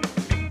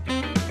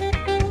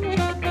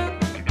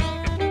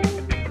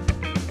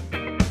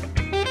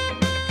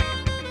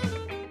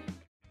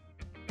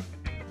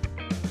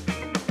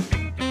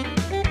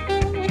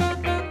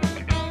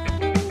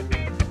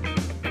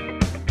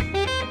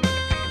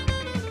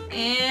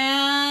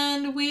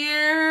 And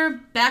we're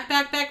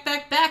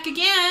back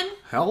again.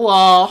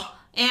 Hello.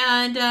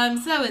 And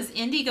so is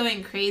Indy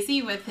going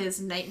crazy with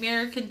his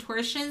nightmare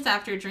contortions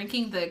after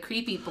drinking the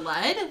creepy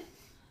blood?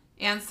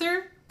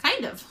 Answer,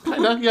 kind of.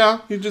 Kind of, yeah.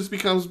 He just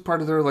becomes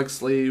part of their, like,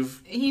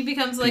 slave He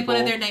becomes, like, one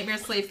of their nightmare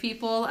slave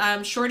people.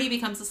 Shorty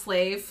becomes a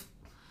slave.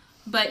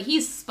 But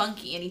he's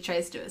spunky and he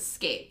tries to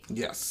escape.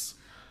 Yes.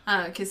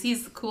 Because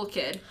he's the cool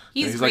kid.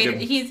 He's greater.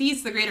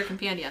 He's the greater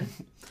companion.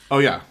 Oh,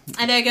 yeah.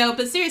 And I go,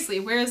 but seriously,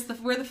 where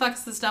the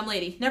fuck's this dumb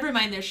lady? Never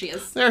mind, there she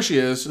is. There she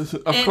is.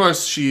 Of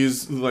course,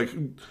 she's, like...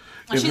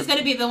 she's going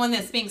to be the one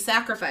that's being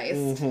sacrificed.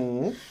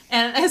 Mm-hmm.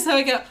 And so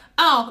I go,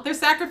 oh, they're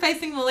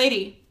sacrificing the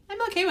lady.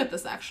 I'm okay with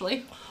this,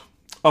 actually.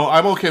 Oh,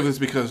 I'm okay with this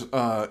because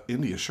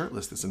Indy is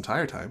shirtless this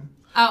entire time.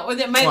 Oh,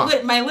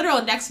 my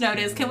literal next note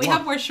is, can we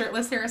have more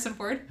shirtless Harrison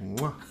Ford?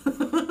 Mwah.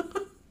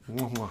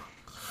 Mwah.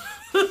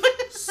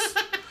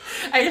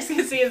 I just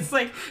can see it's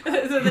like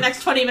the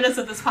next 20 minutes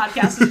of this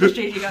podcast is just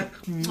JJ going,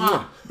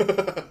 mwah.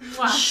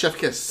 Mwah.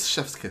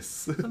 Chef's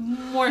kiss.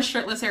 More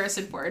shirtless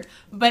Harrison Ford.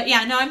 But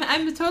yeah, no,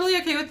 I'm totally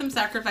okay with them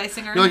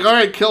sacrificing her. You're like, all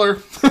right, kill her.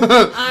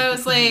 I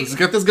was like, let's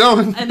get this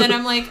going. And then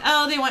I'm like,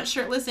 oh, they want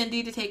shirtless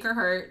Indy to take her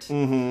hurt.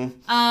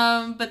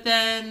 Mm-hmm. But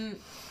then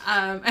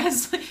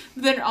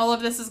then all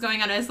of this is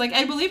going on. I was like,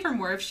 I believe her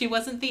more if she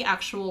wasn't the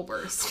actual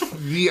worst.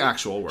 The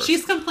actual worst.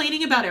 She's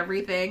complaining about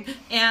everything,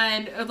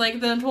 and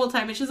like the whole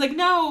time, and she's like,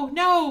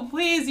 no,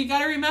 please, you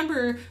gotta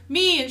remember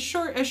me and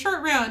short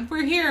round.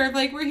 We're here,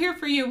 like we're here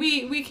for you.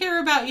 We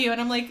care about you, and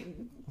I'm like,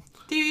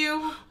 do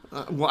you?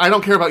 Well, I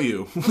don't care about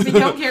you. We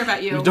don't care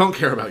about you. We don't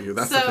care about you.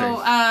 That's the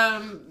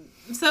thing.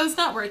 So it's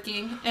not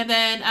working, and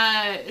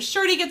then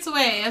Shorty gets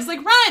away. I was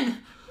like, run,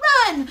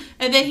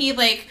 and then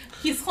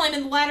he's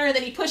climbing the ladder, and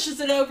then he pushes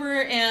it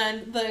over,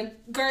 and the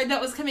guard that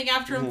was coming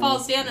after him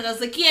falls down, and I was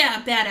like,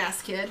 yeah,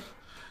 badass kid.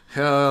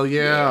 Hell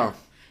yeah.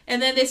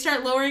 And then they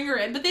start lowering her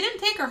in, but they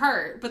didn't take her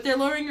heart, but they're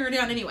lowering her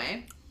down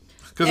anyway.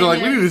 Because they're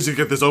like, we need to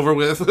get this over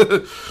with.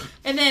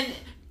 and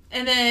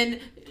then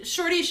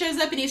Shorty shows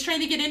up, and he's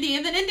trying to get Indy,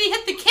 and then Indy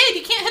hit the kid.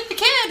 You can't hit the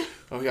kid.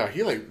 Oh yeah,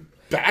 he like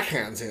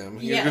backhands him.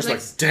 You're just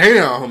like,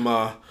 damn.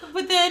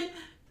 But then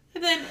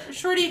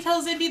Shorty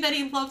tells Indy that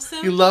he loves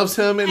him. He loves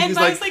him, and he's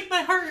like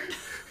my heart.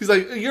 He's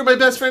like, you're my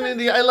best friend,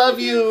 Indy. I love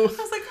you. I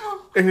was like,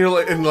 oh. And you're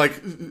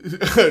like,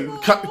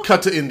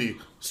 cut to Indy,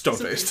 stone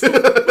faced.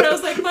 But I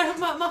was like, my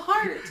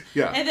heart.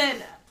 Yeah. And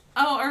then,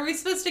 are we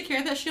supposed to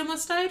care that she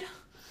almost died?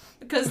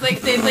 Because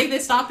they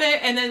stop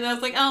it, and then I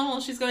was like, oh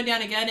well, she's going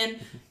down again, and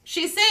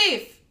she's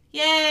safe.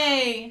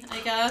 Yay! I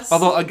guess.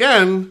 Although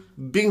again,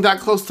 being that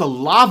close to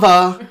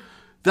lava,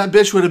 that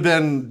bitch would have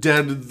been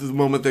dead the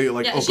moment they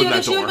opened that door. She would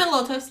have been a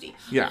little toasty.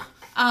 Yeah.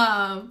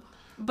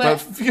 But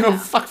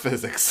fuck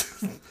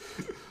physics.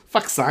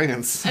 Fuck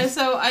science. And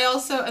so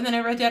and then I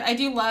wrote down, I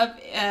do love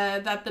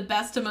that the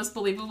best and most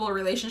believable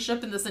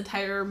relationship in this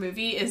entire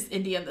movie is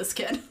Indy and this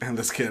kid.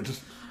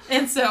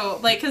 And so,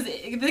 like, because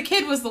the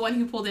kid was the one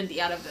who pulled Indy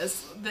out of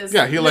this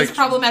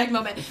problematic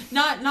moment.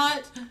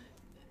 Not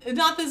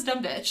this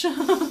dumb bitch.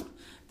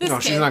 No,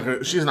 she's not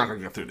gonna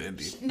get through to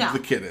Indy. No. The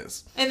kid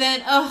is. And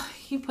then,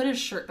 he put his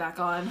shirt back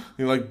on.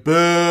 You're like,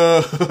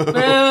 boo!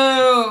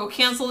 Boo!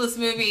 Cancel this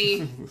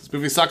movie. This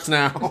movie sucks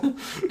now.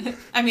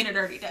 I mean, it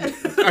already did.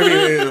 I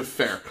mean,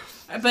 fair.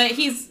 But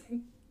he's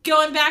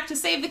going back to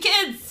save the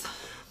kids.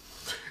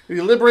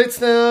 He liberates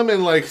them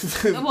and like.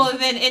 Well,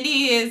 then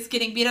Indy is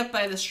getting beat up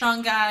by the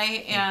strong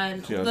guy,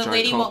 and the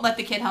lady won't let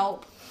the kid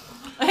help.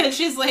 And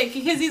she's like,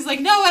 because he's like,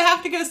 no, I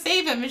have to go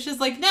save him. And she's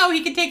like, no,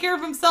 he can take care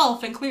of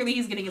himself. And clearly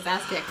he's getting his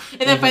ass kicked.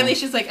 And then finally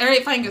she's like, all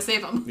right, fine, go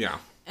save him. Yeah.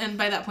 And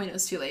by that point it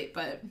was too late,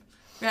 but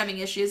we're having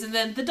issues. And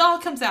then the doll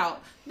comes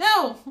out.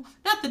 No,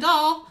 not the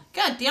doll.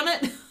 God damn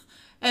it.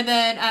 And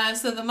then,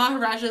 so the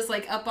Maharaja's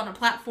like up on a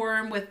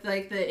platform with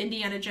like the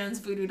Indiana Jones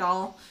voodoo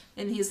doll.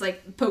 And he's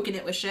like poking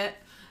it with shit.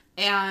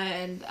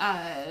 And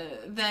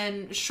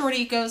then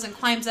Shorty goes and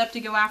climbs up to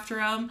go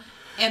after him.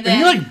 And then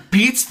he like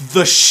beats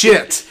the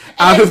shit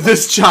out of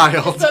this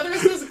child. So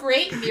there's this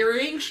great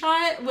mirroring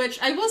shot,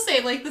 which I will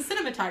say, like, the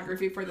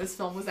cinematography for this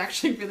film was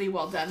actually really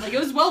well done. Like, it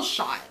was well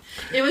shot.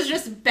 It was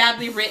just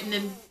badly written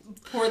and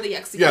poorly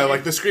executed. Yeah,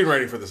 like the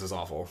screenwriting for this is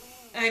awful.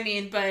 I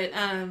mean, but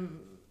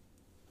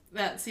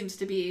that seems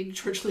to be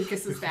George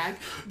Lucas's bag.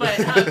 But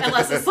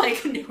unless it's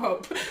like New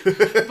Hope.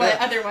 But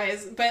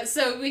otherwise,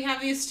 so we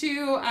have these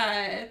two.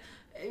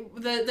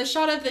 The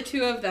shot of the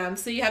two of them.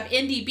 So you have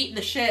Indy beating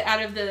the shit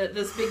out of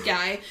this big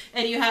guy,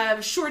 and you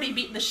have Shorty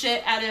beating the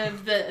shit out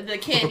of the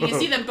kid. You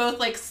see them both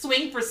like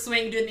swing for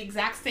swing doing the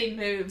exact same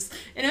moves,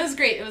 and it was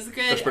great. It was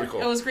good. That's pretty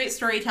cool. It was great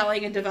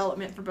storytelling and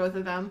development for both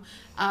of them.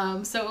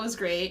 So it was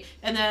great.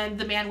 And then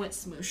the man went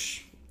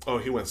smoosh. Oh,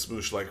 he went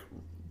smoosh like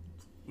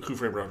Who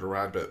Framed Roger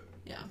Rabbit.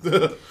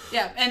 Yeah.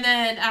 Yeah, and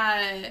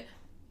then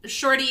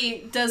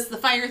Shorty does the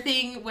fire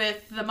thing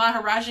with the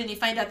Maharaja, and you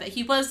find out that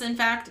he was, in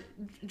fact,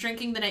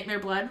 drinking the nightmare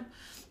blood.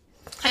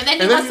 And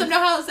then he lets them know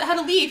how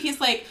to leave.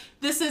 He's like,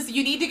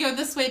 you need to go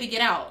this way to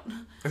get out.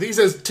 I think he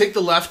says, take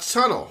the left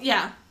tunnel.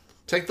 Yeah.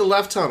 Take the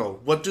left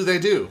tunnel. What do?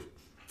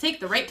 Take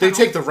the right tunnel.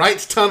 They take the right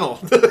tunnel.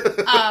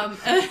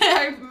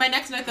 My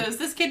next note, though, is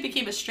this kid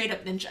became a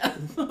straight-up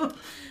ninja.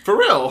 For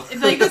real.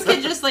 Like, this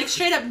kid just, like,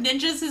 straight-up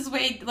ninjas his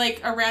way, like,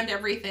 around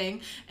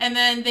everything. And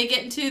then they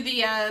get into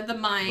the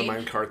mine. The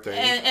mine cart thing.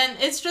 And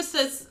it's just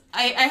this...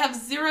 I have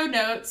zero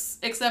notes,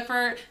 except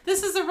for,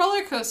 this is a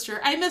roller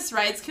coaster. I miss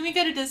rides. Can we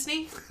go to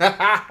Disney?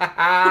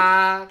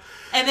 And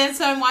then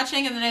so I'm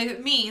watching, and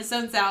then me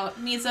zones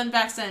out. Me zone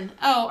backs in.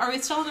 Oh, are we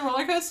still on the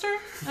roller coaster?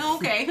 Oh,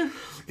 okay.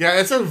 Yeah,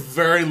 it's a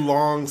very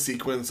long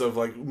sequence of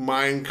like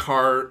mine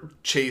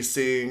cart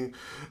chasing.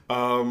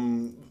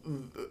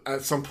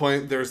 At some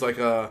point, there's like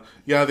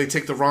they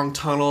take the wrong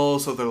tunnel,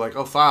 so they're like,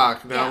 oh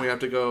fuck, now we have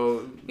to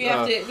go. We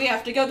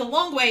have to go the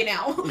long way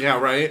now. Yeah,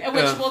 right.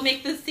 Which will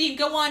make the scene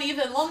go on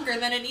even longer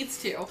than it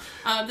needs to.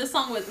 This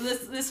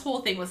whole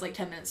thing was like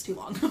 10 minutes too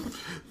long.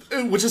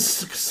 Which is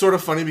sort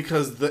of funny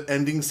because the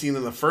ending scene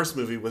in the first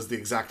movie was the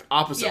exact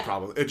opposite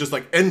problem. It just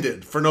like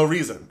ended for no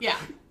reason. Yeah.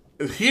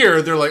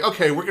 Here, they're like,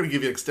 okay, we're going to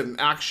give you an extended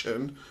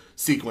action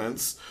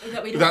sequence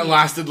that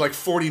lasted like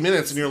 40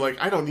 minutes, and you're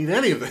like, I don't need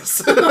any of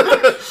this.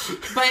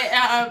 But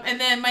and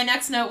then my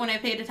next note when I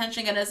paid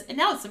attention is, and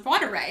now it's a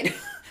water ride.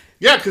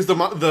 Yeah, because the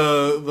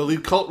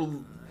lead cult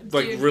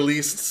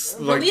releases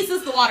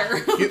the water.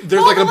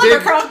 There's like a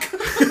big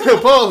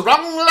pull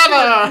wrong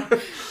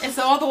lever, and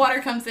so all the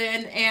water comes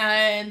in,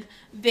 and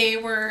they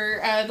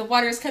were the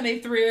water's coming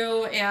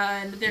through,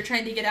 and they're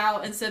trying to get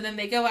out, and so then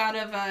they go out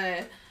of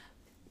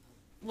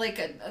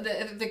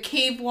the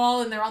cave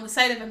wall, and they're on the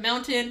side of a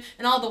mountain,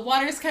 and all the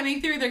water's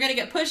coming through. They're gonna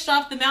get pushed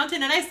off the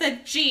mountain, and I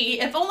said,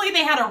 gee, if only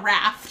they had a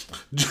raft.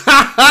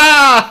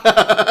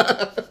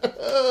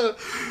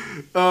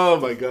 Oh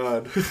my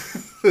god.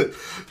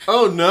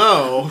 Oh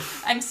no.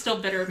 I'm still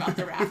bitter about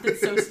the raft.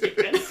 It's so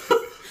stupid.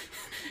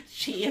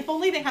 Gee, if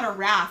only they had a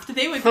raft,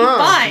 they would be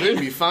fine. They'd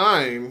be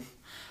fine.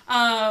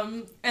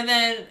 And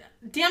then,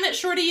 damn it,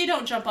 Shorty, you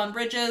don't jump on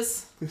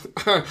bridges.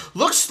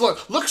 Look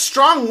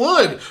strong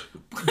wood.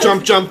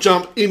 Jump, jump,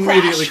 jump,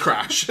 immediately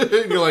crash. And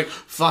you're like,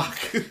 fuck.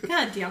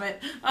 God damn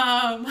it.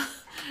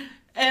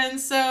 And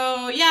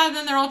so,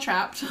 then they're all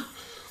trapped.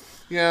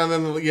 Yeah, and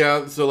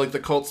then, so, like, the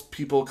cult's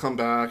people come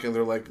back, and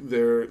they're, like,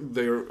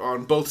 they're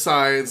on both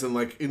sides, and,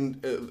 like,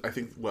 I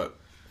think,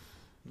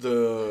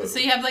 so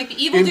you have, like, the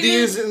evil dude.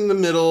 India's in the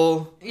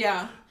middle.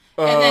 Yeah.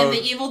 And then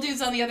the evil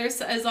dude's on the other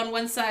side, is on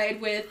one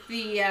side with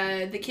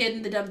the kid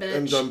and the dumb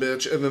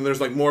bitch. And then there's,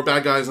 like, more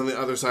bad guys on the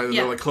other side, and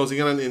they're, like, closing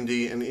in on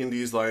Indy, and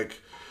Indy's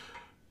like,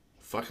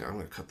 fuck it, I'm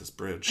gonna cut this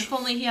bridge. If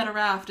only he had a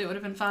raft, it would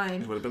have been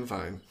fine. It would have been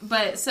fine.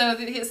 But, so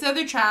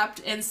they're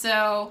trapped, and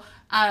so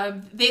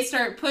they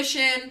start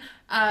pushing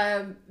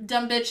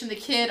dumb bitch and the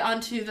kid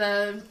onto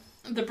the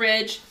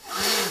bridge.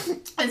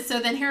 And so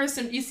then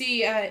Harrison, you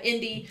see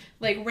Indy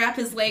like wrap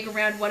his leg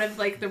around one of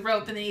like the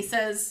rope, and then he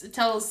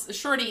tells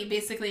Shorty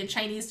basically in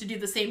Chinese to do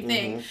the same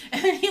thing. Mm-hmm.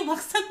 And then he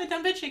looks at the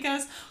dumb bitch and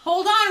goes,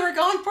 "Hold on, we're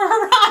going for a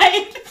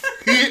ride."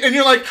 And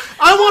you're like,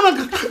 I want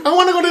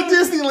to go to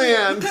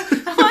Disneyland.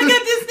 I want to go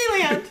to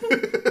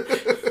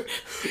Disneyland.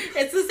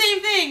 It's the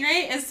same thing,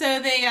 right? And so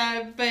they,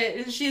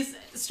 but she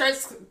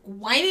starts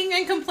whining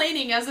and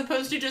complaining as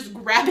opposed to just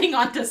grabbing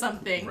onto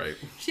something. Right.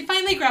 She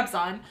finally grabs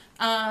on.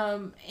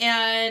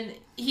 And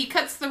he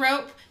cuts the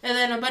rope, and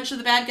then a bunch of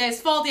the bad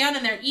guys fall down,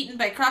 and they're eaten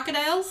by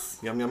crocodiles.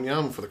 Yum, yum,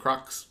 yum for the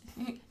crocs.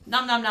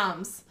 Nom nom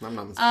noms. Nom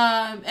noms.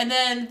 And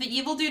then the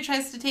evil dude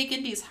tries to take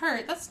Indy's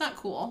heart. That's not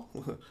cool.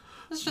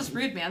 That's just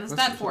rude, man. That's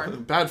bad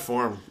form. Bad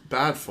form.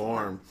 Bad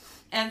form.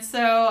 And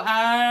so,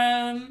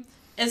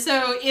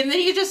 and then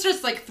he just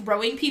starts, like,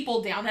 throwing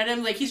people down at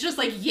him. Like, he's just,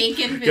 like,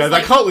 yanking his,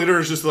 that cult leader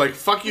is just like,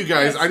 fuck you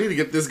guys, I need to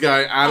get this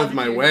guy out of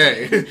my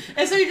way.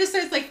 And so he just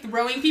starts, like,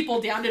 throwing people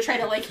down to try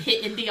to, like,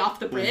 hit Indy off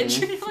the bridge.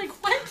 And you're like,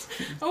 what?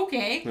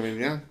 Okay. I mean,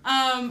 yeah.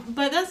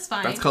 But that's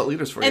fine. That's cult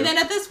leaders for you. And then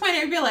at this point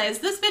I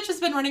realized this bitch has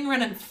been running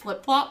around in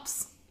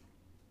flip-flops.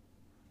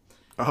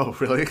 Oh,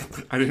 really?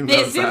 I didn't know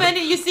that. They zoom in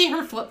and you see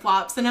her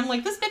flip-flops. And I'm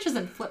like, this bitch is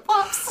in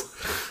flip-flops?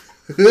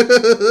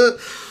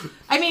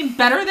 I mean,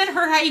 better than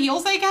her high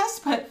heels, I guess,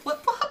 but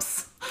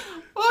flip-flops?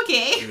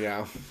 Okay.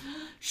 Yeah.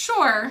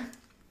 Sure.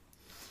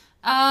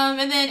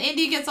 And then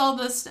Indy gets all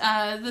the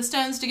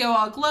stones to go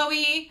all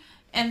glowy,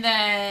 and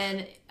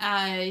then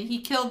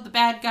he killed the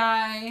bad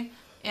guy,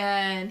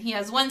 and he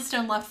has one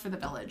stone left for the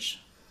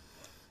village.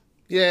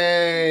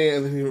 Yay!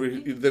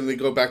 And then they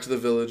go back to the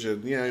village,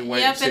 and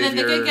white saviors. And then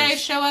the good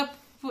guys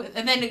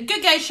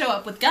show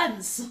up, with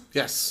guns.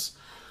 Yes.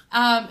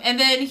 And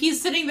then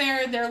he's sitting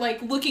there, they're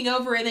like looking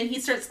over, and then he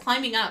starts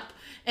climbing up,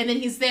 and then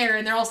he's there,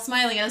 and they're all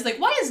smiling. And I was like,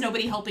 why is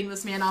nobody helping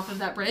this man off of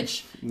that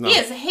bridge? No. He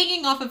is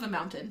hanging off of a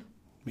mountain.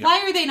 Yep.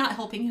 Why are they not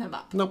helping him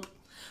up? Nope.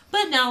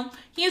 But no,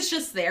 he is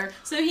just there,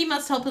 so he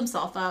must help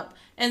himself up.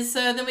 And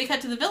so then we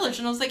cut to the village,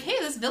 and I was like, hey,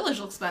 this village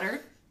looks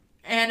better.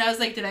 And I was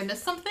like, did I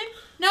miss something?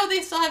 No,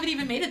 they still haven't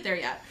even made it there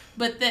yet.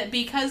 But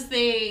because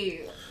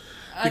they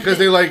were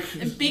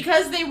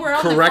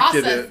on the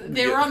process.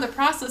 They were on the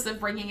process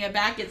of bringing it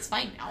back. It's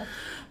fine now.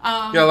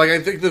 I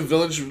think the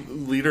village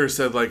leader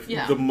said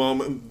the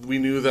moment we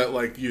knew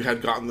that you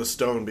had gotten the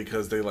stone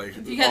because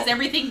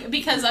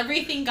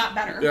everything got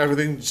better.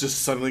 Everything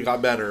just suddenly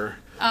got better.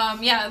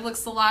 It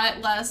looks a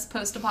lot less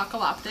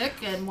post-apocalyptic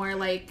and more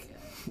like.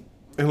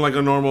 In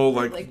a normal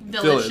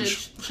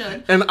village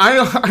should. And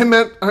I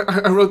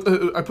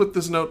put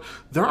this note.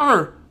 There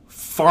are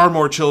far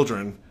more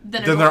children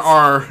than there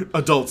are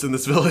adults in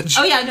this village.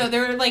 Oh yeah, no,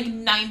 there are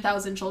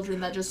 9,000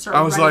 children that just started.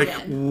 I was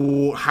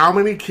how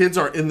many kids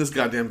are in this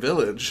goddamn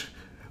village?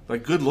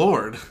 Good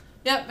lord.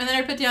 Yep, and then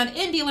I put down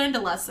Indy learned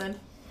a lesson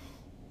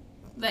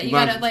that you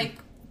gotta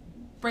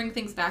bring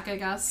things back. I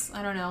guess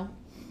I don't know.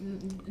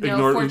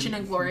 No fortune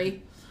and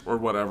glory. Or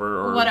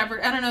whatever.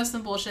 Whatever. I don't know,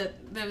 some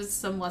bullshit. There was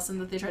some lesson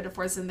that they tried to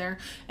force in there.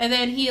 And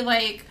then he,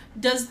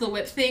 does the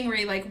whip thing where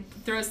he,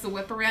 throws the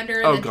whip around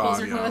her and then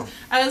pulls her clothes.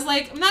 I was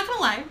like, I'm not gonna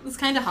lie, it's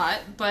kind of hot,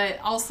 but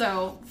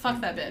also,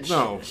 fuck that bitch.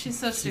 No. She's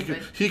so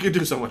stupid. He could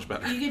do so much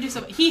better.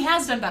 He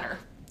has done better.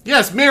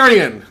 Yes,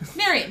 Marion!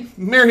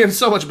 Marion's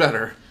so much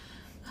better.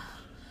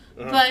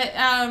 But,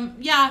 now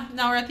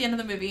we're at the end of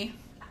the movie.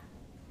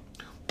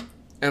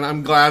 And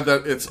I'm glad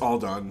that it's all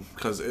done,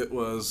 because it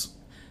was...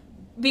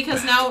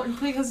 Because now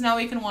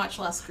we can watch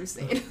Last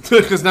Crusade.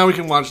 Because now we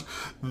can watch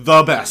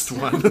the best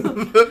one.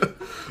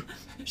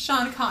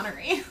 Sean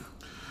Connery.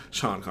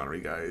 Sean Connery,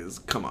 guys.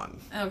 Come on.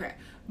 Okay.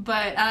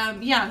 But,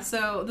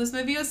 so this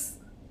movie was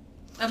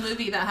a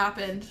movie that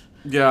happened.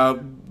 Yeah.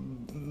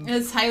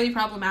 It's highly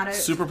problematic.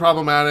 Super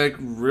problematic.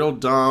 Real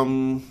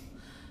dumb.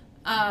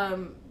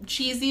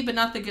 Cheesy, but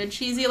not the good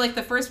cheesy.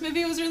 The first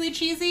movie was really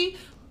cheesy,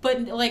 but,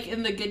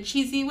 in the good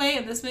cheesy way.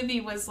 And this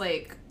movie was,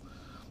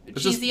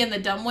 cheesy in the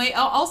dumb way.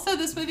 Also,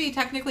 this movie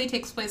technically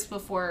takes place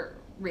before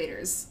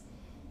Raiders.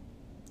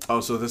 Oh,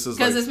 so this is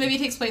because this movie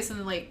takes place in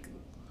the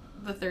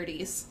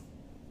 30s.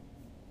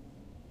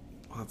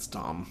 Well, that's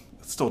dumb.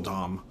 It's still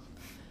dumb.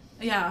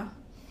 Yeah.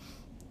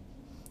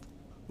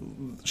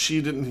 She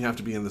didn't have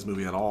to be in this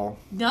movie at all.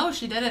 No,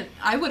 she didn't.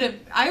 I would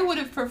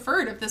have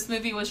preferred if this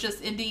movie was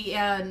just Indy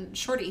and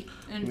Shorty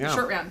and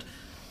Short Round.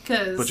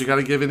 But you got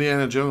to give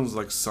Indiana Jones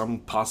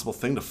some possible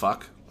thing to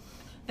fuck.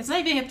 It's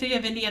not even have to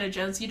give Indiana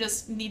Jones. You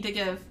just need to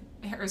give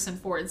Harrison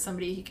Ford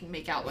somebody he can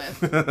make out with.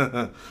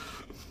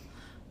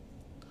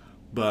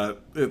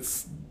 But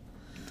it's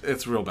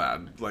real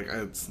bad.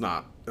 It's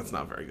not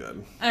very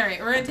good. All right,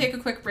 we're gonna take a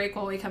quick break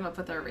while we come up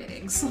with our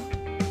ratings.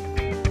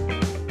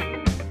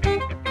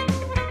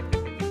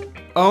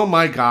 Oh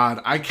my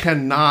God, I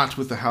cannot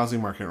with the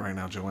housing market right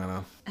now,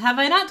 Joanna. Have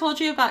I not told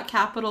you about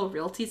Capital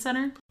Realty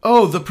Center?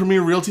 Oh, the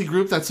premier realty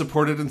group that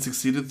supported and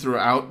succeeded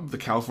throughout the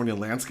California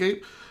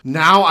landscape?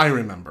 Now I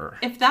remember.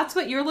 If that's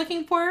what you're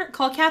looking for,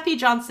 call Kathy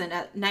Johnson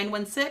at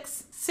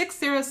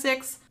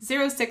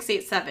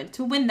 916-606-0687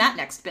 to win that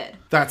next bid.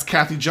 That's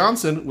Kathy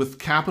Johnson with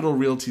Capital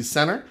Realty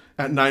Center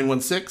at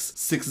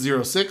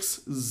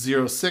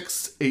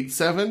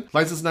 916-606-0687.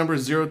 License number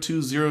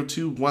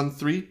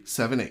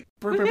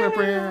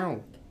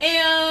 02021378.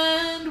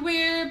 And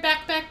we're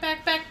back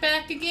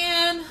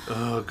again.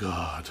 Oh,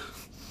 God.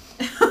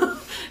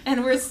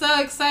 And we're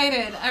so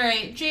excited. All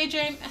right,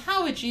 JJ,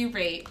 how would you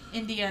rate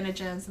Indiana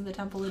Jones and the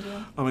Temple of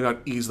Doom? Oh my God,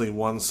 easily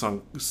one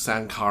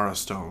Sankara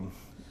stone.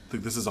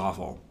 This is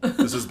awful.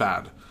 This is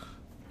bad.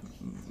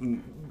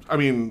 I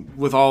mean,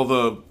 with all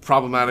the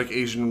problematic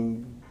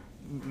Asian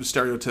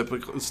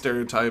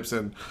stereotypes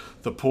and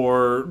the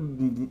poor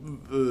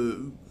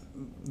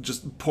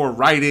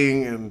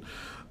writing and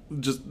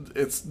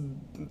it's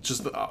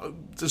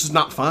just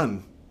not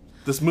fun.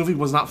 This movie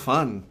was not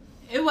fun.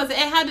 It was. It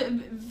had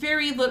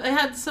it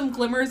had some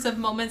glimmers of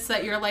moments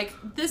that you're like,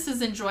 this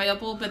is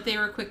enjoyable, but they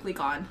were quickly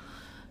gone.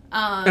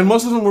 And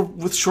most of them were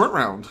with Short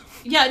Round.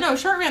 Yeah, no,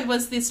 Short Round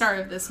was the star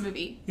of this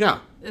movie. Yeah.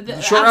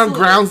 Short Round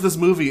grounds this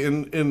movie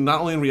in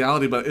not only in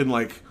reality, but in,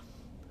 like,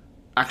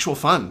 actual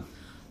fun.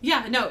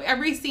 Yeah, no,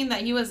 every scene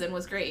that he was in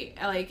was great.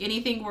 Like,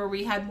 anything where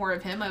we had more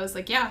of him, I was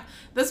like, yeah.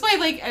 That's why,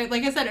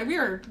 like I said, we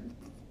were,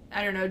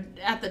 I don't know,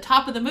 at the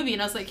top of the movie,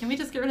 and I was like, can we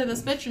just get rid of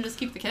this bitch and just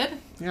keep the kid?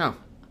 Yeah.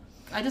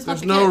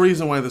 There's no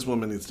reason why this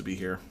woman needs to be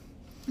here.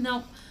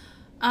 No.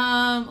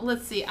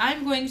 Let's see.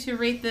 I'm going to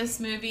rate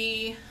this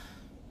movie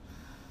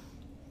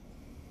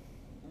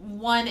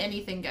 1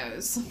 Anything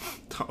Goes.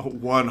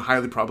 1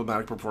 highly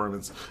problematic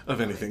performance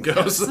of Anything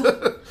Goes.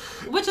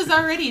 Which is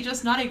already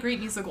just not a great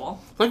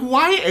musical. Like,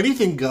 why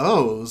Anything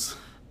Goes?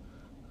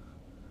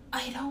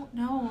 I don't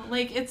know.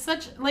 Like, it's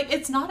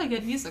not a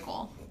good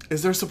musical.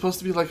 Is there supposed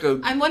to be, like, a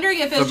I'm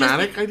wondering if it's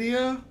thematic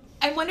idea?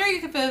 I'm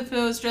wondering if it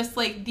was just,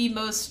 like, the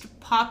most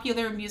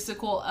popular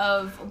musical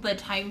of the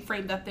time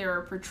frame that they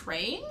were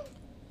portraying.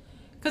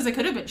 Because it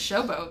could have been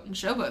Showboat, and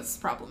Showboat's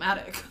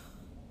problematic.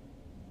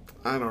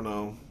 I don't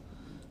know.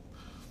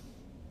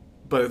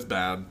 But it's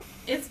bad.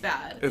 It's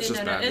bad. It's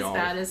just bad, It's y'all.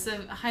 bad. It's a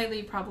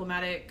highly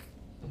problematic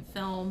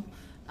film.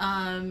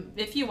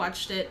 If you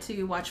watched it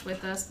to watch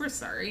with us, we're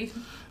sorry.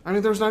 I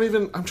mean, there's not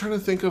even... I'm trying to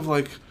think of,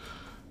 like...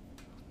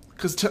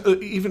 Because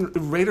even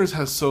Raiders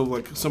has so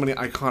many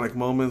iconic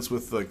moments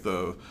with, like,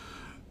 the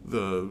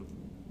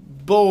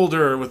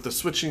boulder with the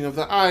switching of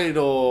the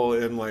idol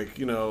and, like,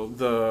 you know,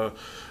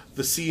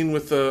 the scene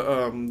with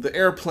the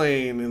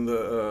airplane and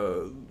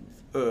the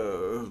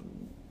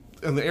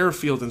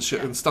airfield and shit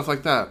and stuff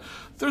like that.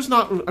 There's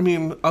not... I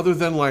mean, other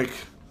than, like,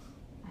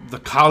 the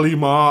Kali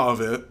Ma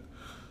of it,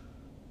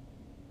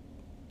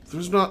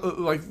 there's not,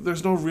 like...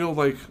 There's no real,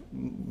 like,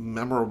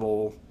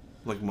 memorable,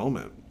 like,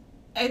 moment.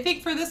 I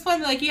think for this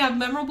one, like, you have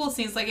memorable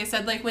scenes, like I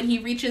said, like when he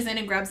reaches in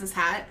and grabs his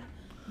hat.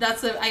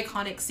 That's an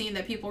iconic scene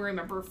that people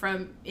remember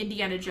from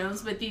Indiana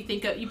Jones, but you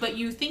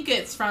think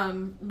it's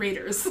from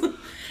Raiders.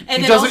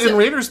 And he does it in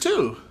Raiders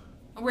too.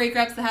 Where he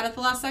grabs the hat at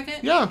the last second?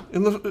 Yeah,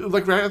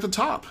 like right at the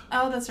top.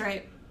 Oh, that's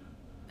right.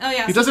 Oh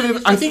yeah. He does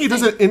it. I think he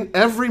does it in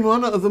every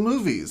one of the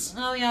movies.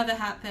 Oh yeah, the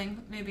hat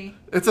thing, maybe.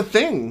 It's a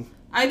thing.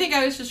 I think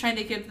I was just trying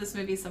to give this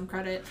movie some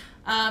credit.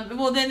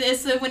 Well, then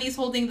it's when he's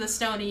holding the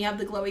stone and you have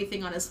the glowy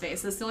thing on his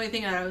face. That's the only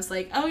thing that I was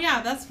like, oh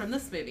yeah, that's from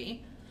this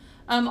movie.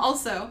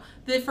 Also,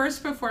 the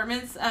first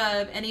performance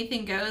of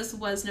Anything Goes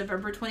was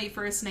November 21st,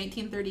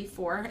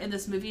 1934, and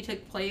this movie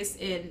took place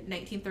in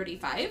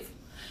 1935.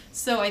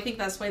 So I think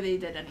that's why they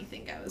did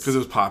Anything Goes. Because it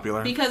was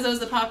popular? Because it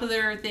was a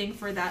popular thing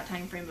for that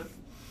time frame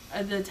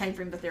of the time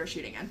frame that they were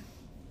shooting in.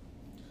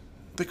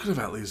 They could have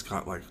at least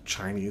got, like,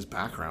 Chinese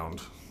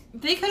background.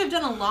 They could have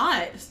done a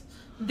lot.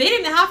 They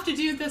didn't have to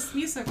do this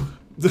musical.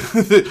 They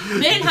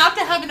didn't have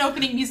to have an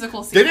opening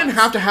musical sequence. They didn't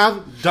have to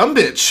have Dumb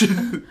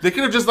Bitch. They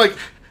could have just, like,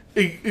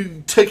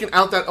 taken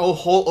out that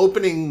whole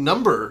opening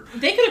number.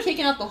 They could have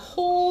taken out the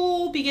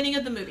whole beginning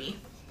of the movie.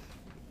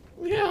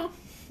 Yeah.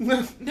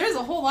 There's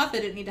a whole lot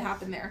that didn't need to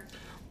happen there.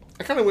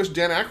 I kind of wish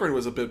Dan Aykroyd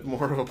was a bit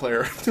more of a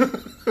player.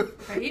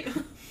 Right?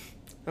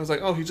 I was like,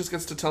 oh, he just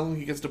gets to tell him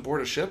he gets to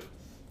board a ship,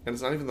 and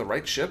it's not even the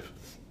right ship.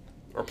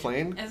 Or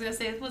plane. I was going to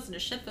say, it wasn't a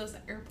ship, it was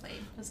an airplane.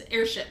 It was an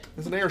airship.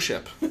 It's an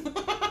airship.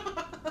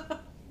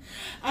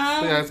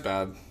 Yeah, it's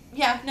bad.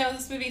 Yeah, no,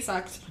 this movie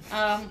sucked.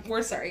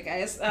 We're sorry,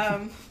 guys.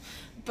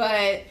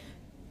 But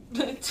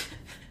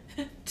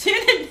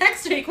tune in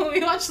next week when we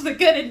watch the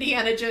good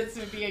Indiana Jones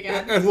movie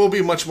again. And we'll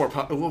be much more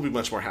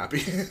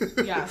happy.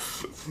 Yeah.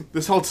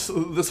 This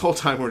whole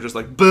time we're just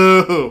like,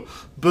 boo,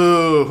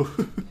 boo.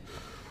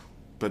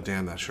 But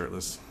damn that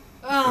shirtless.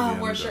 Oh,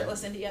 more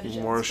shirtless Indiana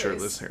Jones. More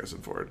shirtless Harrison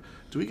Ford.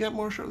 Do we get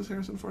more shirtless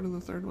Harrison Ford in the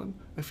third one?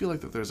 I feel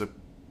like that there's a...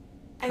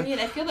 I mean,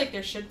 I feel like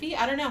there should be.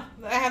 I don't know.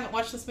 I haven't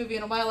watched this movie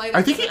in a while either.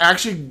 I think he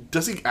actually...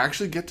 Does he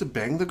actually get to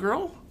bang the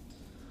girl?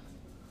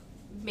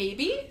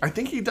 Maybe? I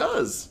think he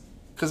does.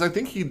 Because I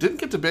think he didn't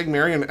get to bang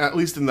Marion, at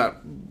least in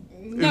that...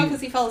 No,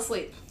 because he fell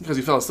asleep. Because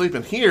he fell asleep.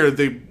 And here,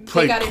 they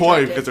played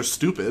coy because they're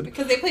stupid.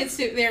 Because they played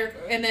stupid there,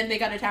 and then they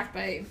got attacked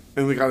by...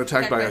 And they got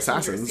attacked by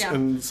assassins. Soldiers, yeah.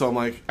 And so I'm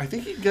like, I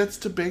think he gets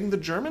to bang the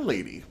German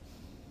lady.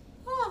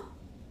 Oh.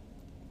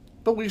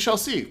 But we shall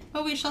see.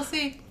 But we shall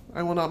see.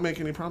 I will not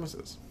make any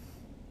promises.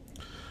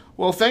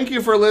 Well, thank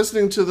you for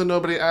listening to the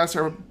Nobody Asked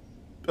Our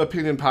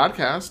Opinion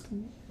podcast,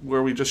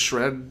 where we just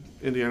shred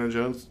Indiana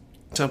Jones'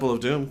 Temple of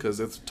Doom because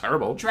it's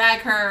terrible.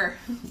 Drag her.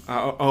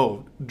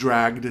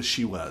 Dragged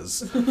she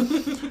was.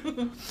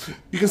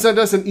 You can send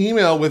us an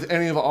email with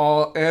any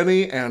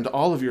and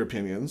all of your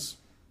opinions.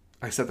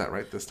 I said that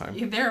right this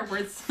time. There are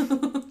words.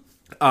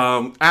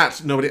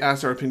 At Nobody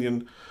Asked Our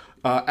Opinion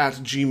at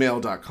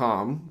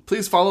gmail.com.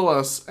 Please follow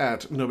us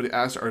at Nobody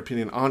Asked Our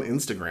Opinion on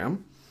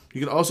Instagram. You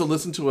can also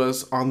listen to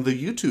us on the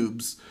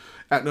YouTubes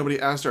at Nobody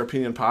Asked Our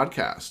Opinion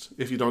podcast.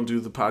 If you don't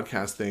do the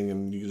podcast thing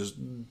and you just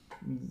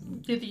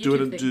do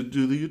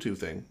the YouTube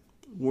thing.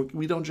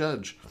 We don't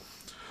judge.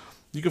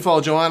 You can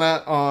follow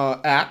Joanna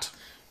at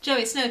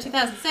Joey Snow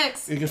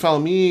 2006. You can follow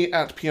me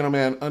at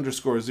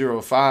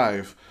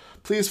pianoman_05.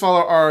 Please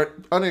follow our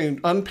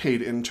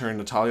unpaid intern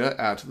Natalia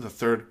at The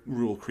Third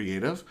Rule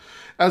Creative,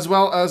 as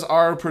well as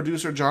our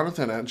producer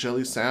Jonathan at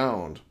Jelly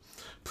Sound.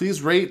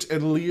 Please rate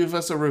and leave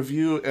us a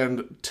review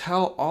and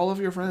tell all of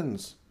your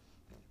friends.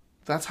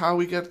 That's how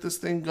we get this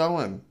thing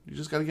going. You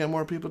just got to get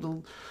more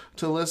people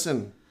to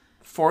listen.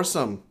 Force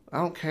them. I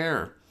don't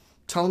care.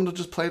 Tell them to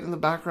just play it in the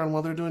background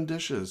while they're doing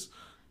dishes.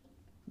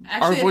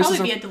 Actually, it'd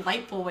probably be a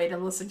delightful way to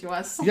listen to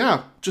us.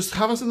 Yeah, just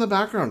have us in the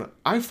background.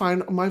 I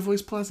find my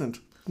voice pleasant.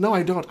 No,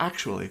 I don't,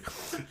 actually.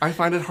 I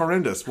find it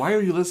horrendous. Why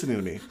are you listening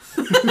to me?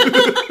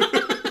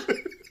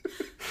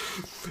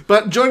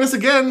 But join us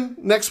again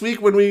next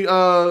week when we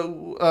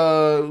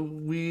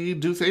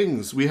do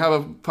things. We have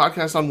a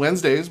podcast on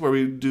Wednesdays where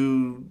we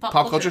do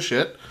pop culture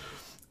shit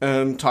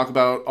and talk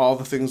about all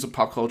the things of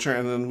pop culture,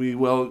 and then we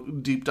will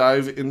deep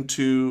dive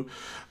into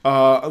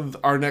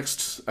our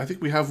next... I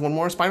think we have one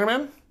more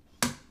Spider-Man?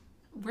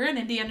 We're in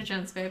Indiana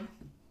Jones, babe.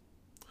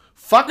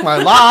 Fuck my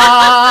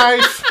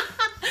life!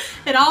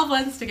 It all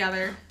blends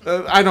together.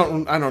 I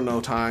don't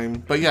know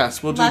time, but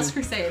yes, we'll do... Last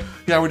Crusade.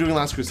 Yeah, we're doing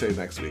Last Crusade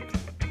next week.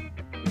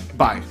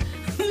 Bye.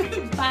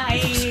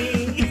 Bye.